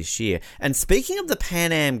later this year. And speaking of the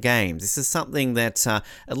Pan Am Games, this is something that,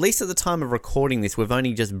 at least at the time of recording this, we've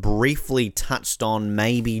only just briefly touched on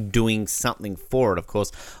maybe doing something for it. Of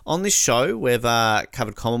course, on this show, we've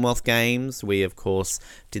covered Commonwealth Games. We, of course,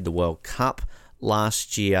 did the World Cup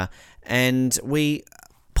last year, and we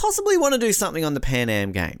possibly want to do something on the Pan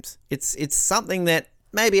Am Games. It's something that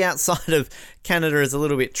maybe outside of Canada is a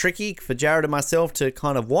little bit tricky for Jared and myself to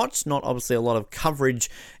kind of watch. Not obviously a lot of coverage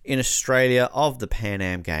in Australia of the Pan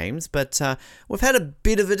Am Games, but we've had a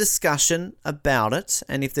bit of a discussion about it,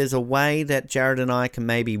 and if there's a way that Jared and I can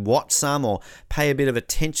maybe watch some or pay a bit of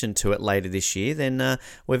attention to it later this year, then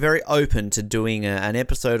we're very open to doing an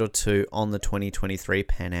episode or two on the 2023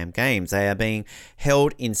 Pan Am Games. They are being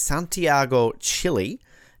held in Santiago, Chile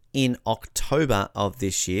in October of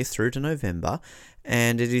this year through to November.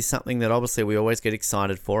 And it is something that obviously we always get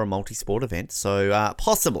excited for, a multi-sport event. So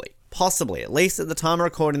possibly, at least at the time of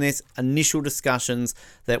recording this, initial discussions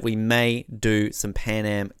that we may do some Pan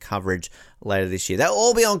Am coverage later this year. That'll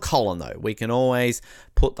all be on Colin though. We can always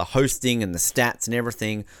put the hosting and the stats and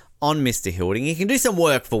everything on Mr. Hilding. He can do some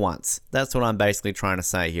work for once. That's what I'm basically trying to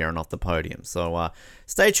say here on Off The Podium. So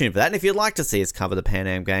stay tuned for that. And if you'd like to see us cover the Pan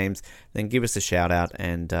Am Games, then give us a shout out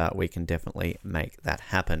and we can definitely make that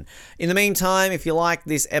happen. In the meantime, if you like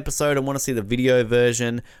this episode and want to see the video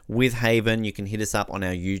version with Haven, you can hit us up on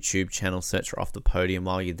our YouTube channel, search for Off The Podium.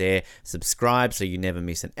 While you're there, subscribe so you never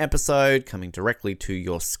miss an episode coming directly to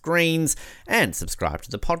your screens, and subscribe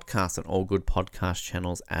to the podcast on all good podcast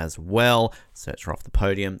channels as well. Search for Off The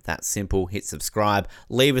Podium. That's simple. Hit subscribe.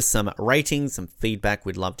 Leave us some ratings, some feedback.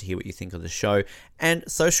 We'd love to hear what you think of the show. And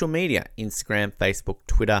social media, Instagram, Facebook,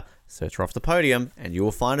 Twitter. Search for Off The Podium and you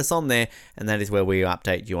will find us on there, and that is where we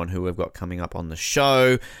update you on who we've got coming up on the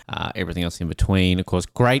show, everything else in between. Of course,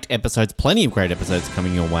 great episodes, plenty of great episodes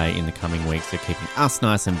coming your way in the coming weeks. They're keeping us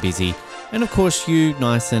nice and busy, and of course you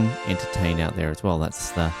nice and entertained out there as well.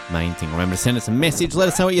 That's the main thing. Remember to send us a message, let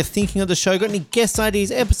us know what you're thinking of the show. Got any guest ideas,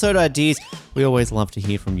 episode ideas? We always love to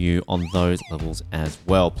hear from you on those levels as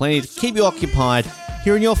well. Plenty to keep you occupied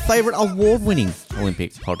hearing your favourite award-winning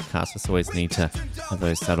Olympics podcast. Just always need to have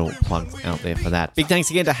those subtle plugs out there for that. Big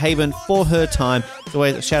thanks again to Haven for her time. As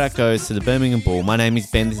always, a shout out goes to the Birmingham Bull. My name is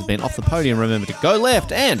Ben. This has been Off The Podium. Remember to go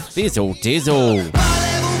left and fizzle dizzle.